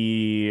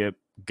 He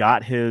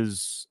got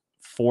his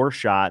 4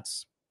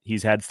 shots.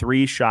 He's had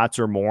 3 shots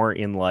or more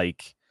in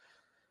like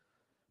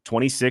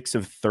 26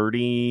 of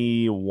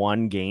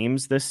 31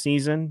 games this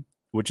season,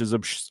 which is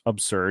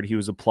absurd. He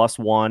was a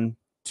 +1,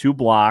 2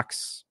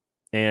 blocks,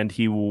 and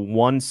he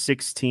won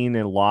 16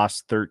 and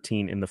lost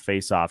 13 in the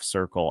faceoff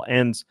circle.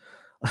 And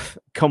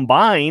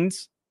combined,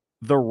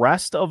 the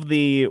rest of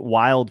the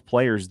Wild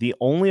players, the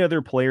only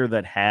other player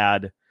that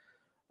had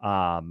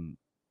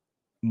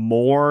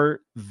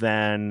more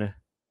than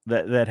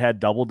that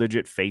had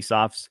double-digit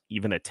faceoffs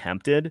even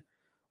attempted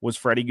was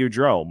Freddie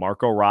Gaudreau.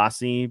 Marco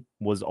Rossi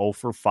was 0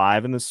 for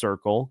 5 in the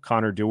circle.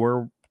 Connor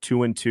Dewar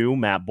 2-2.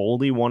 Matt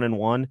Boldy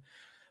 1-1.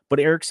 But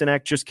Eriksson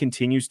Ek just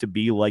continues to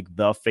be like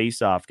the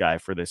faceoff guy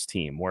for this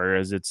team.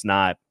 Whereas it's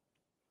not.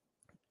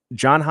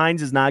 John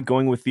Hines is not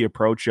going with the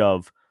approach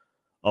of,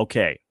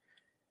 okay,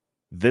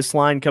 this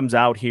line comes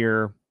out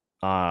here,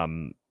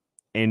 and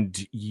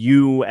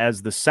you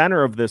as the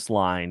center of this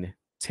line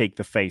take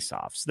the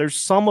faceoffs. There's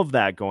some of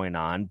that going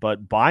on,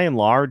 but by and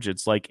large,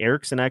 it's like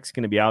Eriksson Ek's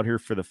going to be out here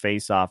for the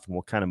faceoff, and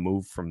we'll kind of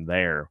move from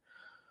there.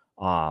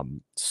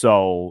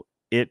 So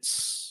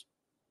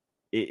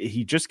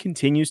he just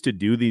continues to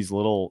do these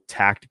little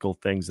tactical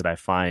things that I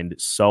find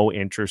so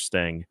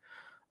interesting.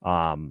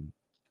 And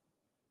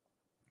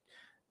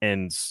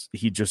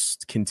he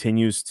just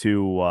continues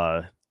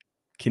to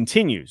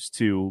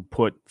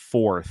put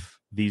forth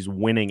these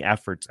winning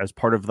efforts as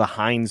part of the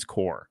Hines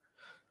core.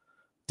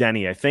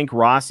 Denny, I think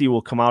Rossi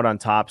will come out on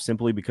top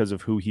simply because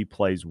of who he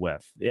plays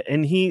with.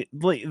 And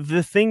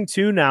the thing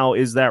too now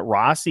is that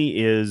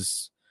Rossi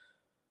is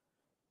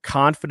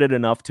confident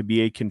enough to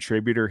be a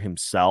contributor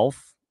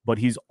himself, but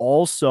he's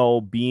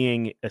also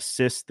being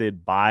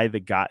assisted by the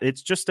guy.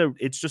 It's just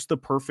the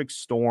perfect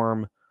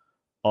storm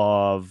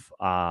of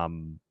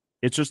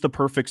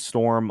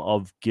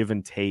give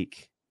and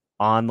take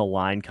on the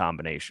line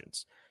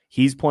combinations.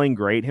 He's playing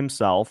great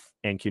himself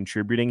and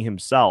contributing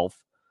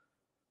himself,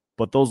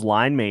 but those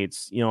line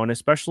mates, and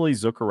especially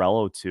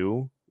Zuccarello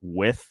too,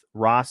 with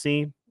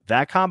Rossi,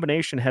 that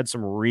combination had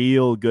some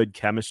real good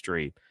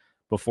chemistry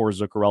before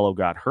Zuccarello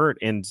got hurt.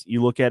 And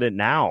you look at it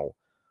now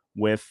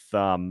with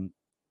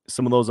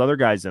some of those other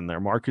guys in there.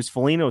 Marcus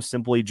Foligno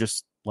simply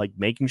just like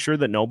making sure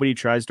that nobody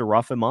tries to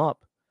rough him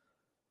up.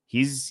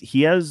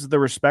 He has the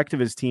respect of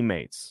his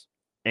teammates.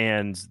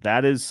 And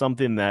that is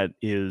something that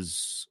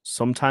is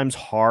sometimes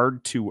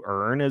hard to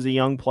earn as a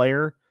young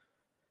player.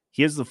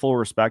 He has the full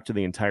respect of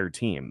the entire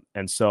team.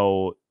 And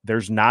so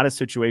there's not a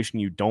situation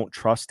you don't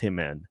trust him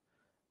in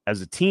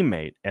as a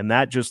teammate. And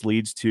that just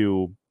leads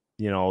to,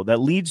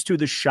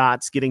 the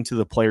shots getting to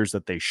the players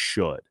that they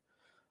should.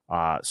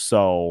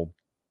 So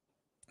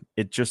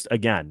it just,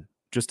 again,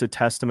 just a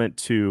testament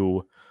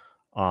to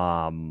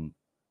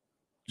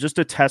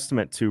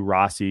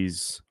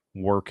Rossi's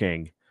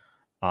working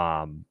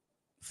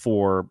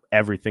for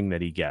everything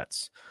that he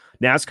gets.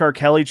 NASCAR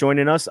Kelly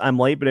joining us. I'm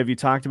late, but have you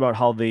talked about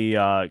how the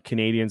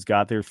Canadiens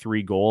got their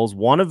 3 goals?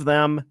 One of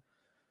them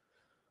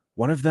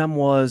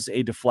was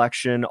a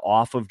deflection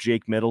off of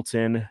Jake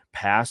Middleton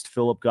past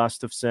Philip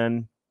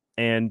Gustafsson.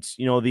 And,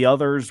 the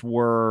others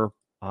were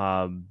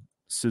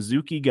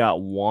Suzuki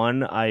got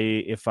one,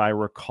 if I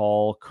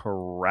recall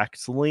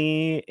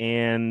correctly,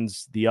 and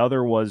the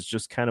other was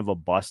just kind of a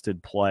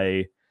busted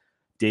play.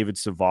 David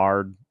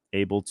Savard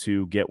able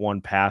to get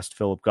one past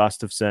Philip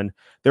Gustafsson.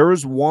 There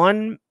was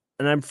one,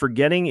 and I'm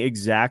forgetting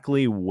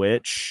exactly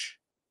which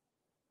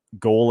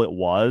goal it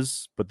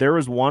was, but there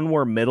was one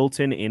where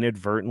Middleton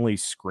inadvertently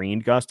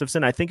screened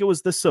Gustafsson. I think it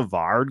was the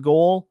Savard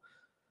goal.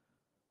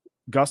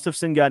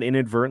 Gustafsson got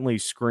inadvertently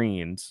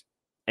screened,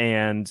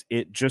 and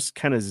it just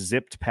kind of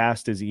zipped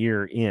past his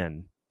ear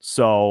in.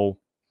 So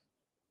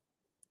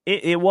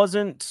it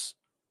wasn't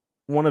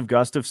one of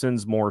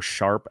Gustafsson's more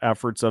sharp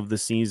efforts of the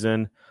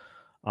season,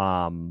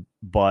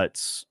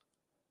 but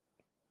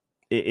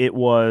it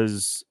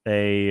was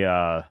he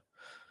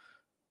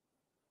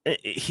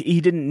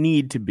didn't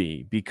need to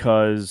be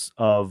because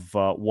of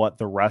what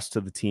the rest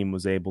of the team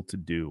was able to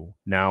do.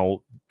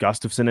 Now,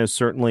 Gustafsson has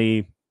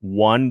certainly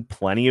won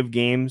plenty of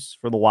games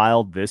for the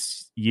Wild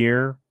this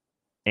year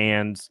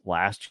and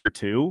last year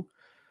too.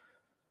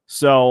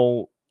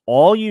 So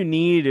all you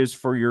need is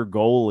for your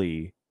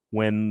goalie,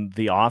 when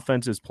the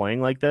offense is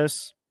playing like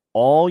this,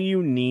 all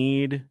you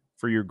need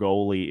for your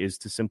goalie is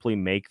to simply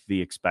make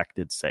the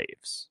expected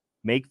saves.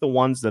 Make the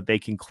ones that they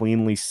can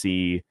cleanly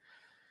see.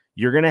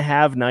 You're going to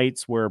have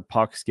nights where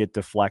pucks get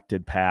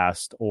deflected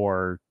past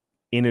or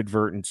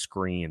inadvertent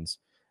screens.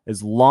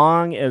 As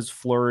long as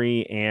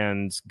Fleury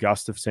and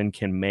Gustafsson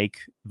can make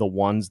the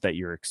ones that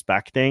you're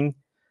expecting,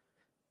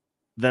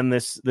 then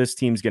this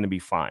team's going to be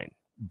fine.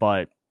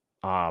 But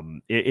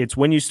it's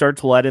when you start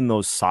to let in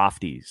those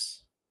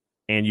softies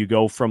and you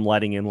go from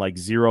letting in like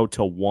 0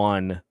 to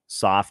 1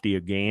 softie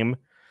a game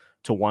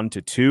to 1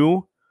 to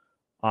 2,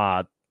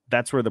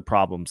 that's where the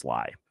problems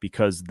lie,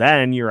 because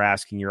then you're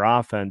asking your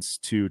offense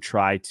to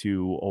try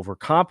to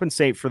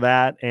overcompensate for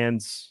that,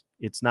 and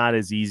it's not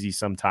as easy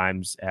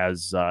sometimes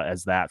as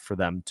that for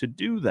them to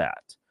do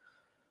that.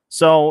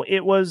 So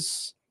it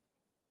was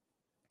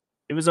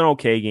an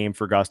okay game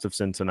for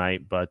Gustafsson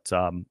tonight, but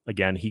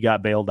again, he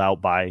got bailed out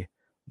by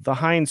the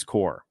Heinz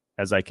core,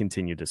 as I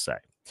continue to say.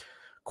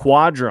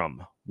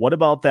 Quadrum, what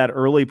about that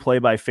early play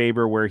by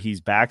Faber where he's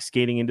back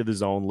skating into the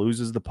zone,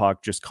 loses the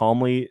puck, just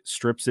calmly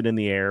strips it in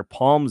the air,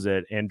 palms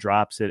it, and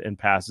drops it and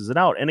passes it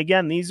out? And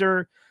again, these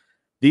are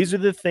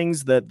the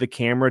things that the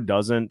camera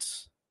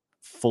doesn't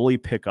fully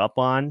pick up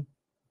on,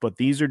 but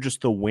these are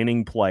just the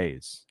winning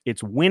plays.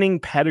 It's winning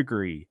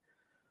pedigree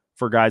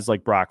for guys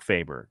like Brock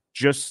Faber,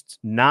 just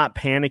not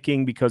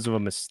panicking because of a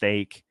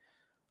mistake,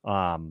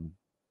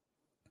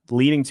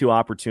 leading to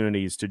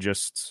opportunities to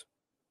just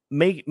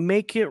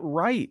make it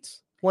right.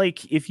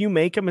 Like, if you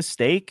make a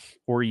mistake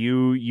or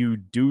you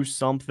do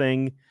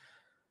something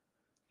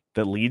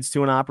that leads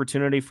to an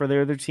opportunity for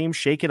the other team,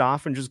 shake it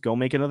off and just go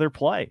make another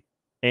play.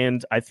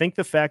 And I think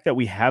the fact that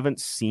we haven't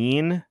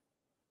seen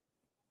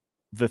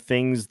the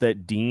things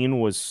that Dean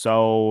was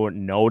so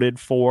noted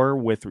for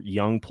with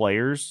young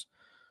players,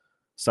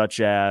 such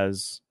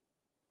as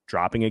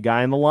dropping a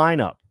guy in the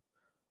lineup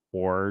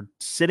or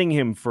sitting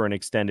him for an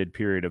extended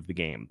period of the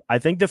game. I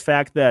think the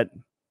fact that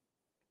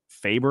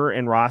Faber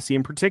and Rossi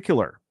in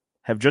particular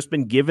have just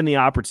been given the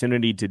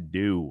opportunity to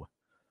do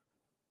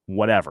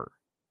whatever,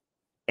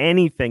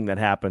 anything that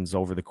happens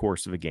over the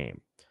course of a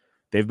game.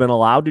 They've been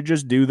allowed to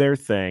just do their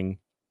thing.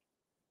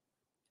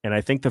 And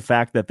I think the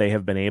fact that they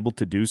have been able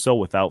to do so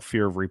without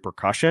fear of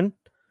repercussion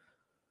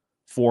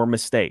for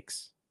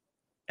mistakes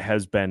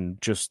has been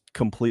just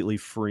completely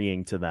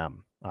freeing to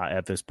them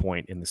at this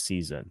point in the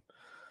season.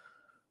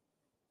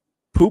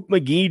 Poop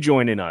McGee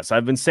joining us.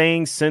 I've been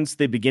saying since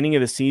the beginning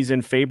of the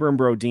season, Faber and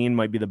Brodin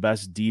might be the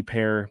best D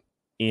pair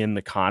in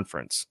the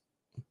conference.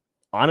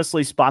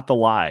 Honestly, spot the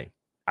lie.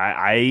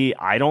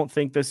 I don't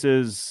think this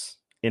is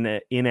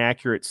an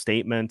inaccurate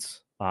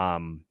statement.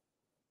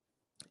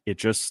 It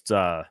just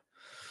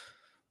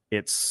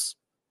it's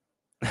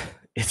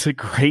a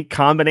great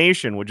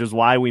combination, which is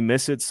why we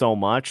miss it so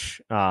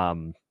much.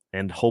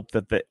 And hope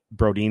that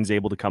Brodin's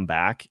able to come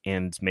back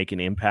and make an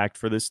impact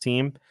for this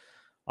team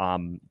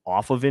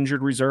off of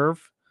injured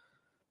reserve.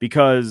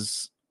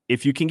 Because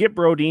if you can get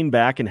Brodin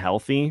back and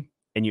healthy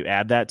and you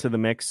add that to the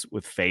mix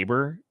with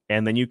Faber,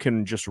 and then you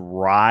can just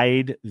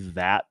ride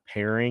that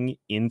pairing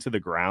into the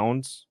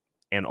ground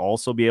and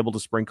also be able to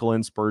sprinkle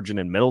in Spurgeon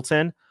and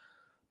Middleton,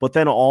 but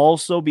then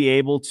also be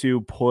able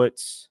to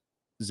put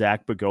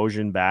Zach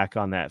Bogosian back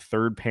on that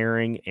third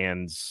pairing.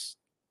 And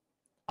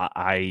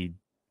I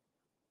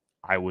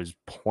was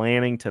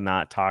planning to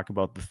not talk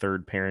about the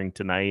third pairing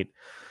tonight.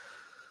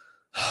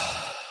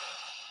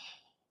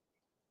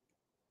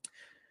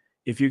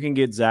 If you can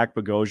get Zach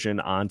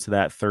Bogosian onto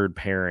that third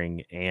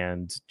pairing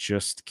and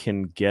just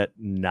can get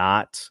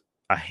not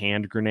a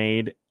hand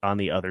grenade on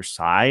the other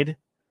side,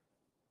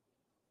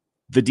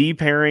 the D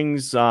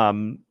pairings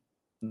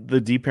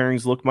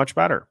look much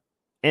better.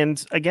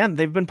 And again,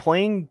 they've been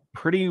playing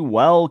pretty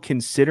well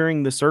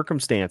considering the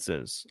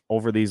circumstances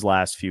over these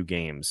last few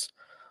games.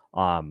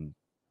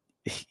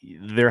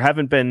 There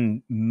haven't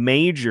been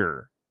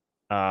major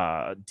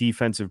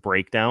defensive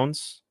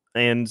breakdowns.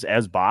 And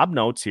as Bob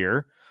notes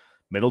here,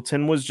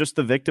 Middleton was just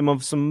the victim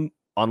of some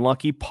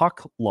unlucky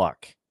puck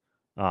luck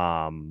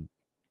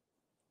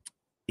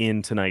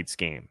in tonight's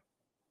game.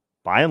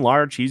 By and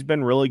large, he's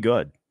been really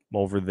good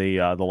over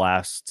the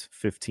last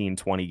 15,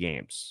 20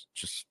 games.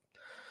 Just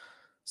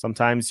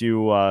sometimes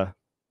you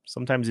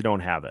don't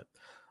have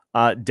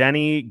it.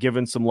 Denny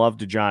giving some love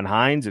to John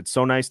Hines. It's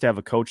so nice to have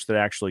a coach that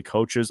actually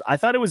coaches. I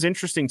thought it was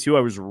interesting too.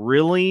 I was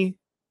really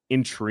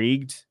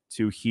intrigued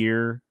to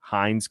hear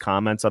Hines'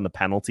 comments on the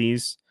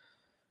penalties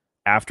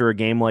after a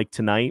game like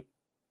tonight,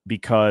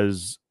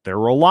 because there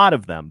were a lot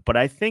of them. But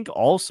I think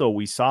also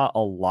we saw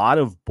a lot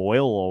of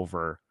boil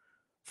over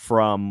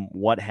from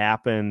what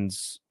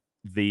happens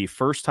the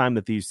first time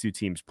that these two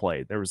teams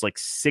played. There was like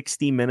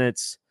 60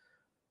 minutes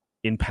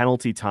in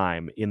penalty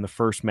time in the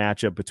first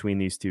matchup between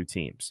these two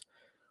teams.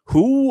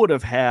 Who would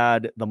have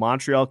had the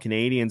Montreal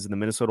Canadiens and the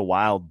Minnesota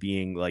Wild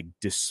being like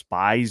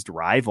despised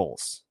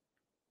rivals?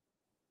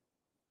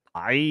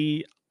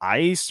 I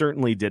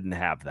certainly didn't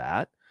have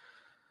that.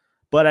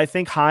 But I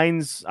think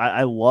Hines,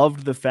 I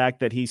loved the fact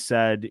that he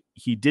said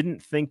he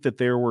didn't think that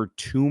there were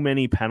too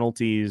many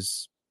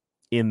penalties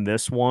in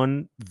this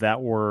one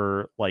that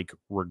were like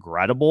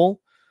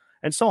regrettable.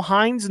 And so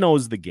Hines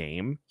knows the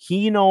game.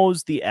 He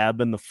knows the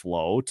ebb and the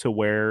flow to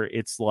where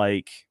it's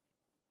like,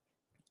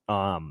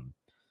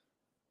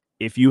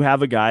 if you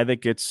have a guy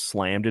that gets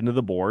slammed into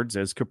the boards,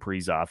 as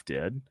Kaprizov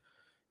did,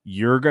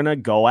 you're going to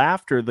go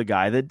after the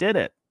guy that did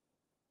it.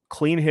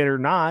 Clean hit or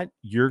not,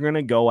 you're going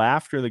to go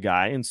after the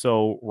guy. And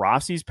so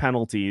Rossi's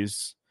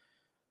penalties,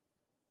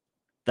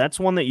 that's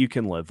one that you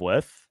can live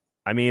with.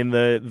 I mean,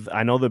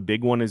 I know the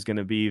big one is going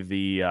to be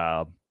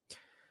the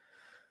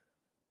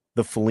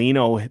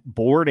Foligno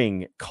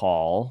boarding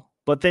call,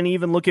 but then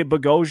even look at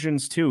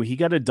Bogosian's too. He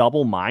got a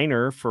double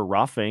minor for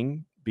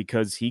roughing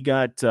because he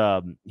got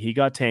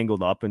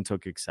tangled up and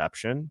took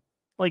exception.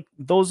 Like,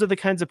 those are the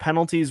kinds of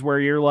penalties where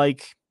you're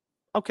like,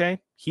 okay,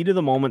 heat of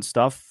the moment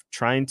stuff,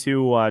 trying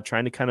to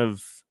kind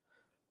of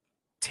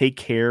take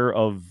care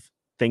of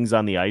things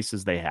on the ice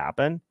as they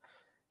happen.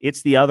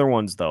 It's the other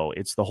ones, though.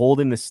 It's the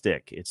holding the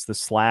stick. It's the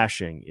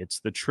slashing. It's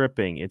the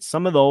tripping. It's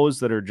some of those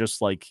that are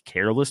just like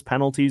careless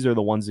penalties are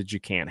the ones that you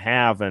can't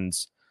have. And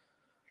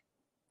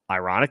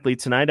ironically,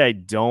 tonight, I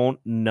don't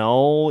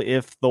know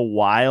if the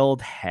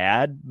Wild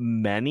had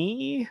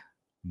many,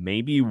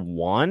 maybe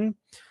one.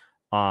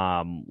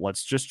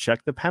 Let's just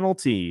check the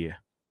penalty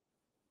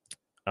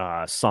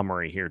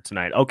summary here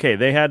tonight. Okay,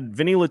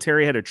 Vinny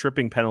Lettieri had a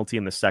tripping penalty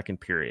in the second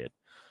period.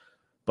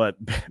 But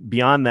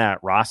beyond that,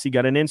 Rossi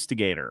got an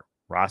instigator.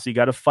 Rossi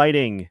got a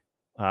fighting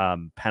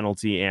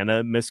penalty and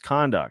a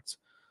misconduct.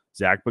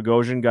 Zach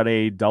Bogosian got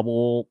a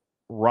double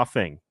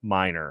roughing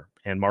minor,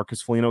 and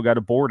Marcus Foligno got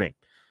a boarding.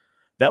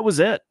 That was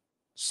it.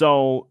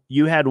 So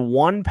you had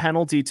one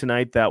penalty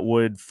tonight that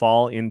would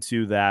fall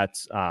into that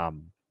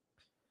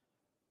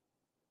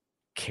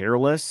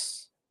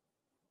careless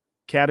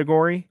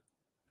category.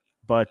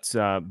 But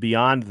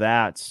beyond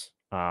that,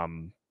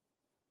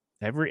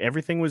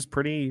 everything was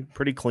pretty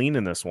clean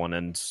in this one.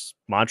 And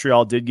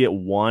Montreal did get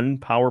one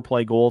power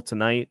play goal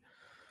tonight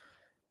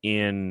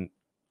in,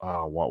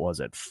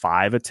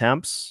 5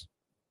 attempts.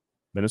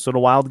 Minnesota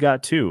Wild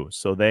got 2.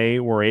 So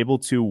they were able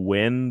to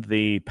win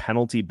the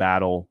penalty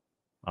battle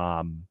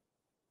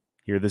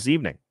here this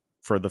evening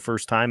for the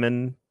first time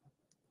in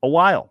a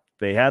while.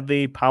 They had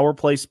the power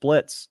play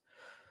splits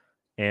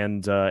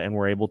and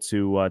were able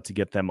to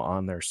get them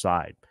on their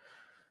side.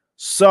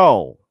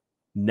 So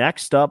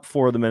next up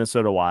for the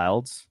Minnesota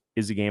Wilds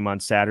is a game on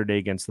Saturday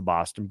against the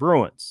Boston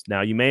Bruins.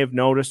 Now, you may have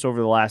noticed over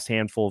the last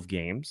handful of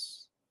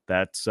games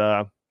that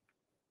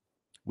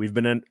we've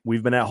been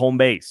at home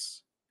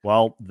base.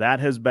 Well,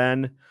 that has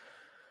been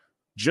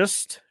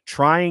just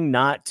trying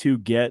not to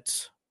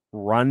get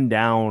run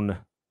down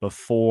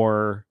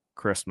before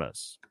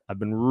Christmas. I've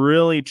been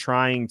really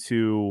trying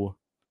to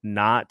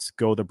not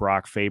go the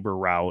Brock Faber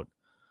route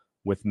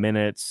with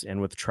minutes and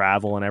with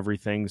travel and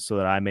everything so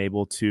that I'm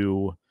able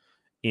to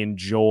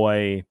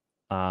enjoy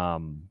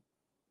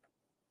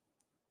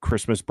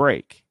Christmas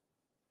break.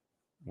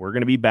 We're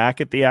going to be back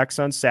at the X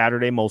on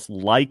Saturday, most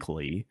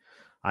likely.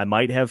 I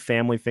might have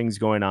family things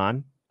going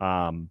on,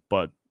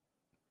 but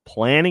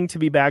planning to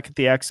be back at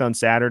the X on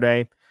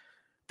Saturday,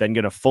 then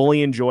going to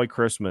fully enjoy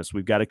Christmas.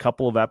 We've got a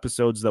couple of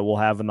episodes that we'll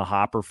have in the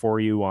hopper for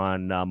you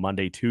on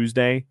Monday,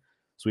 Tuesday.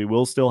 So we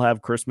will still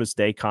have Christmas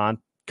Day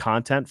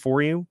content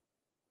for you.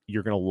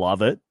 You're going to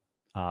love it.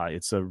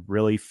 It's a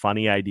really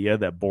funny idea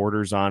that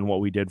borders on what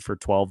we did for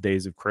 12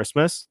 days of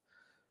Christmas.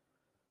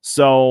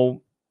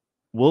 So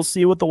we'll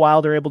see what the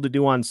Wild are able to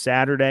do on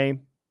Saturday.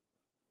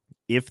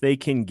 If they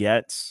can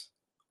get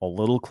a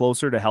little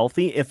closer to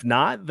healthy. If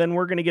not, then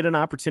we're going to get an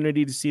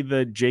opportunity to see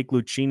the Jake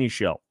Lucchini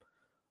show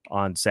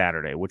on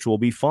Saturday, which will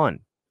be fun.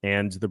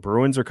 And the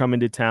Bruins are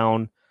coming to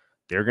town.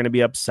 They're going to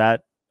be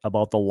upset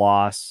about the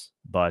loss,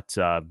 but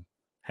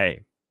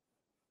hey,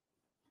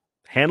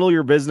 handle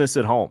your business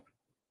at home.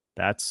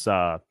 That's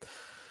going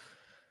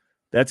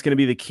to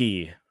be the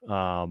key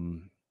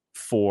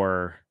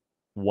for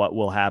what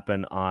will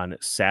happen on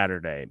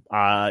Saturday.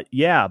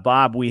 Yeah,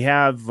 Bob, we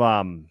have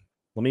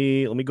let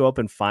me go up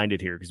and find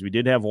it here because we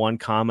did have one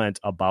comment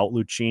about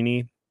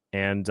Lucchini,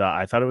 and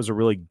I thought it was a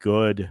really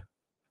good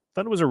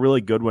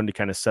one to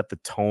kind of set the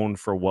tone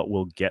for what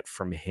we'll get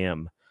from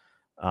him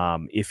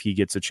if he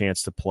gets a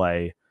chance to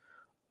play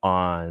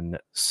on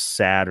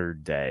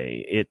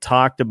Saturday. It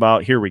talked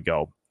about, here we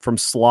go, from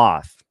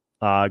Sloth.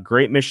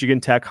 Great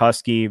Michigan Tech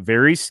Husky,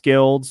 very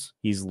skilled.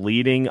 He's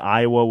leading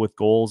Iowa with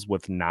goals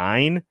with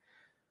 9,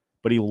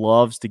 but he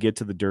loves to get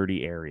to the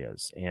dirty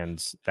areas.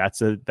 And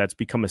that's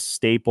become a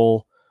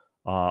staple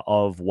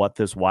of what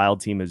this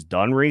Wild team has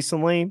done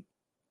recently.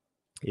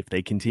 If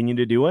they continue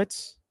to do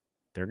it,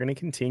 they're going to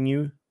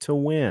continue to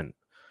win.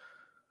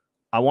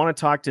 I want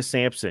to talk to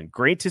Samson.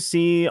 Great to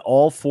see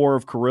all 4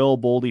 of Kirill,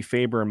 Boldy,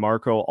 Faber, and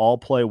Marco all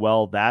play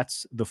well.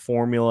 That's the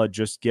formula.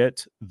 Just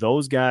get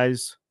those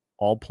guys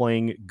all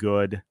playing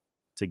good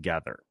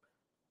together.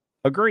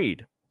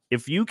 Agreed.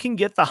 If you can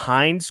get the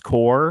Hines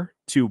core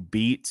to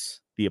beat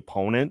the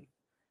opponent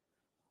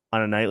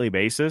on a nightly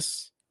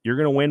basis, you're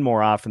going to win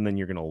more often than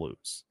you're going to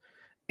lose.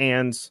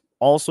 And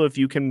also, if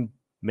you can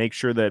make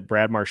sure that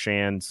Brad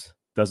Marchand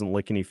doesn't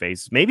lick any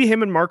faces, maybe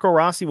him and Marco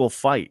Rossi will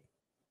fight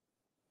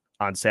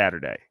on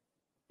Saturday.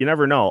 you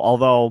never know.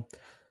 Although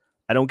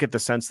I don't get the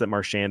sense that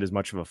Marchand is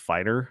much of a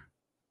fighter.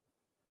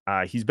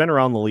 He's been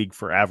around the league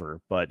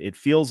forever, but it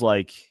feels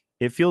like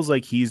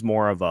he's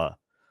more of a,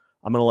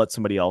 I'm going to let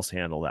somebody else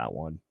handle that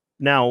one.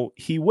 Now,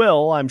 he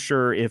will, I'm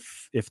sure,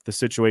 if the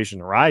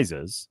situation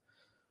arises,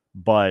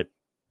 but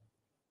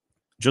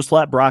just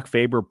let Brock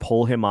Faber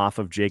pull him off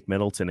of Jake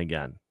Middleton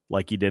again,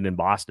 like he did in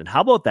Boston.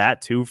 How about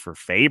that, too, for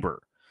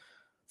Faber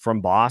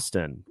from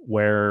Boston,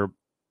 where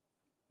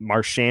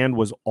Marchand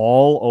was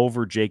all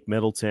over Jake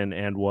Middleton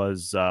and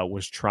was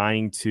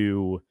trying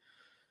to,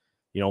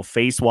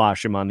 face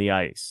wash him on the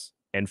ice.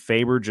 And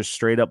Faber just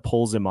straight up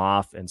pulls him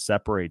off and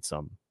separates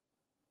him.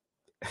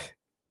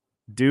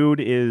 Dude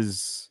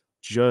is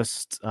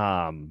just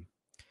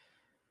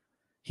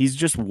he's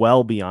just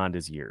well beyond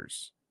his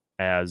years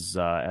as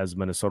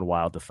Minnesota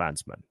Wild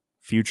defenseman,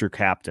 future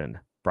captain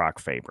Brock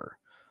Faber.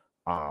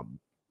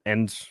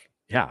 And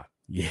yeah,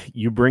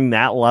 you bring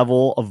that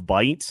level of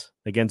bite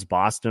against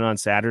Boston on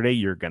Saturday,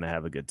 you're going to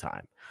have a good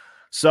time.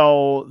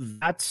 So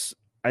that's,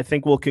 I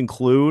think we'll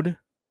conclude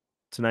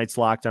tonight's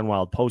Locked On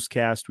Wild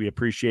postcast. We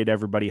appreciate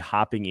everybody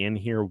hopping in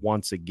here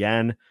once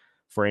again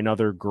for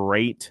another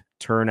great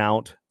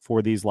turnout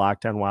for these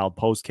Locked On Wild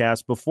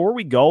postcasts. Before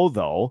we go,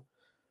 though,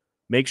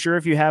 make sure,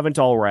 if you haven't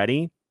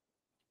already,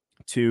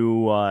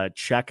 to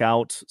check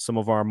out some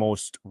of our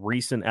most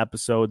recent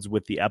episodes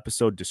with the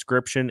episode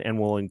description, and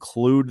we'll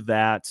include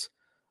that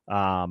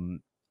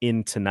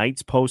in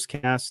tonight's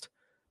postcast.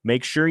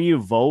 Make sure you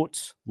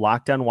vote.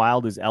 Locked On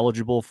Wild is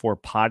eligible for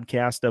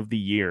Podcast of the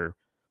Year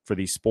for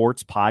the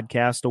Sports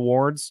Podcast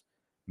Awards.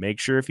 Make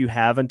sure, if you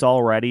haven't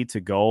already, to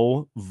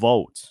go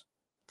vote.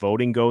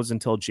 Voting goes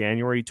until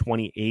January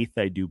 28th,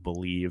 I do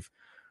believe.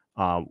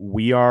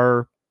 We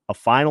are a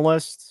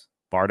finalist.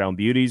 Bar Down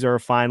Beauties are a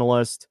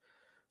finalist.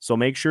 So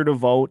make sure to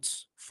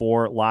vote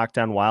for Locked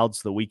On Wild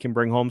so that we can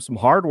bring home some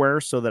hardware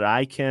so that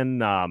I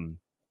can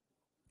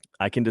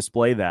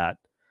display that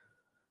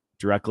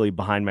directly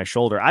behind my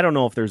shoulder. I don't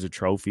know if there's a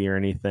trophy or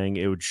anything.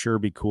 It would sure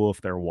be cool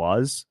if there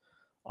was.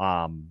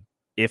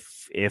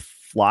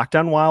 If Locked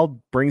On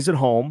Wild brings it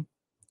home,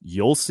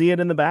 you'll see it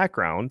in the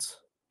background,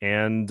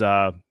 and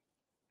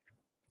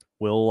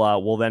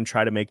we'll then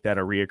try to make that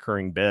a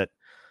reoccurring bit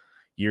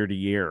year to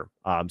year.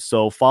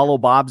 So follow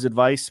Bob's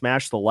advice,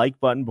 smash the like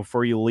button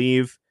before you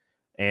leave,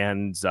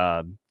 and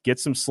get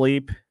some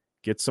sleep,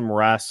 get some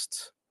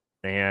rest,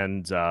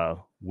 and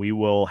we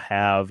will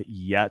have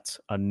yet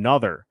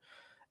another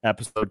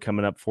episode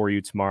coming up for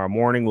you tomorrow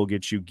morning. We'll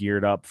get you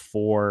geared up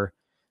for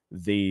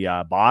the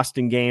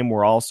Boston game.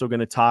 We're also going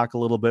to talk a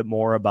little bit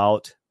more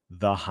about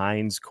the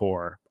Heinz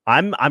Corps.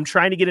 I'm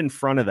trying to get in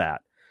front of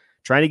that.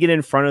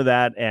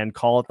 And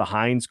call it the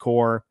Heinz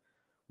Corps.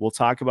 We'll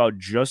talk about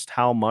just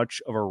how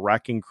much of a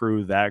wrecking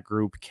crew that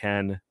group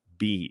can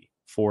be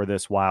for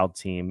this Wild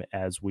team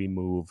as we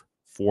move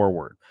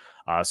forward.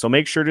 So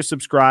make sure to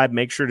subscribe.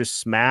 Make sure to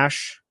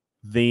smash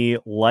the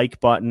like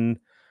button.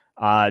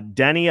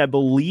 Denny, I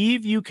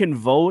believe you can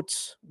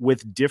vote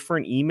with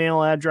different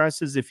email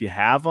addresses if you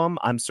have them.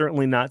 I'm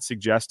certainly not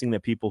suggesting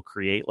that people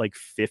create like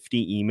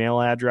 50 email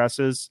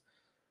addresses,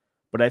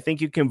 but I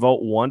think you can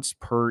vote once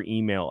per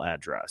email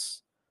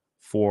address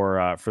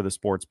for the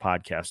Sports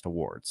Podcast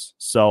Awards.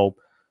 So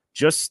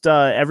just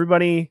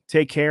everybody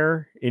take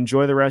care,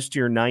 enjoy the rest of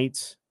your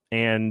night,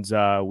 and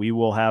we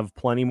will have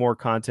plenty more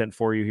content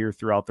for you here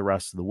throughout the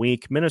rest of the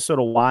week.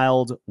 Minnesota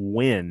Wild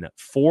win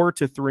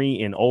 4-3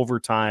 in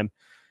overtime,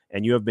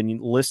 and you have been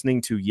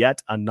listening to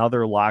yet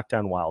another Locked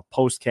On Wild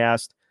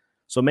postcast.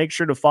 So make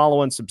sure to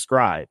follow and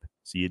subscribe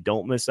so you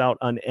don't miss out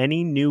on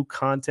any new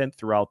content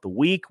throughout the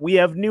week. We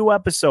have new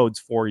episodes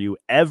for you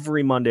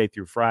every Monday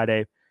through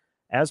Friday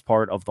as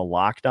part of the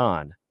Locked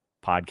On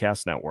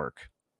Podcast Network.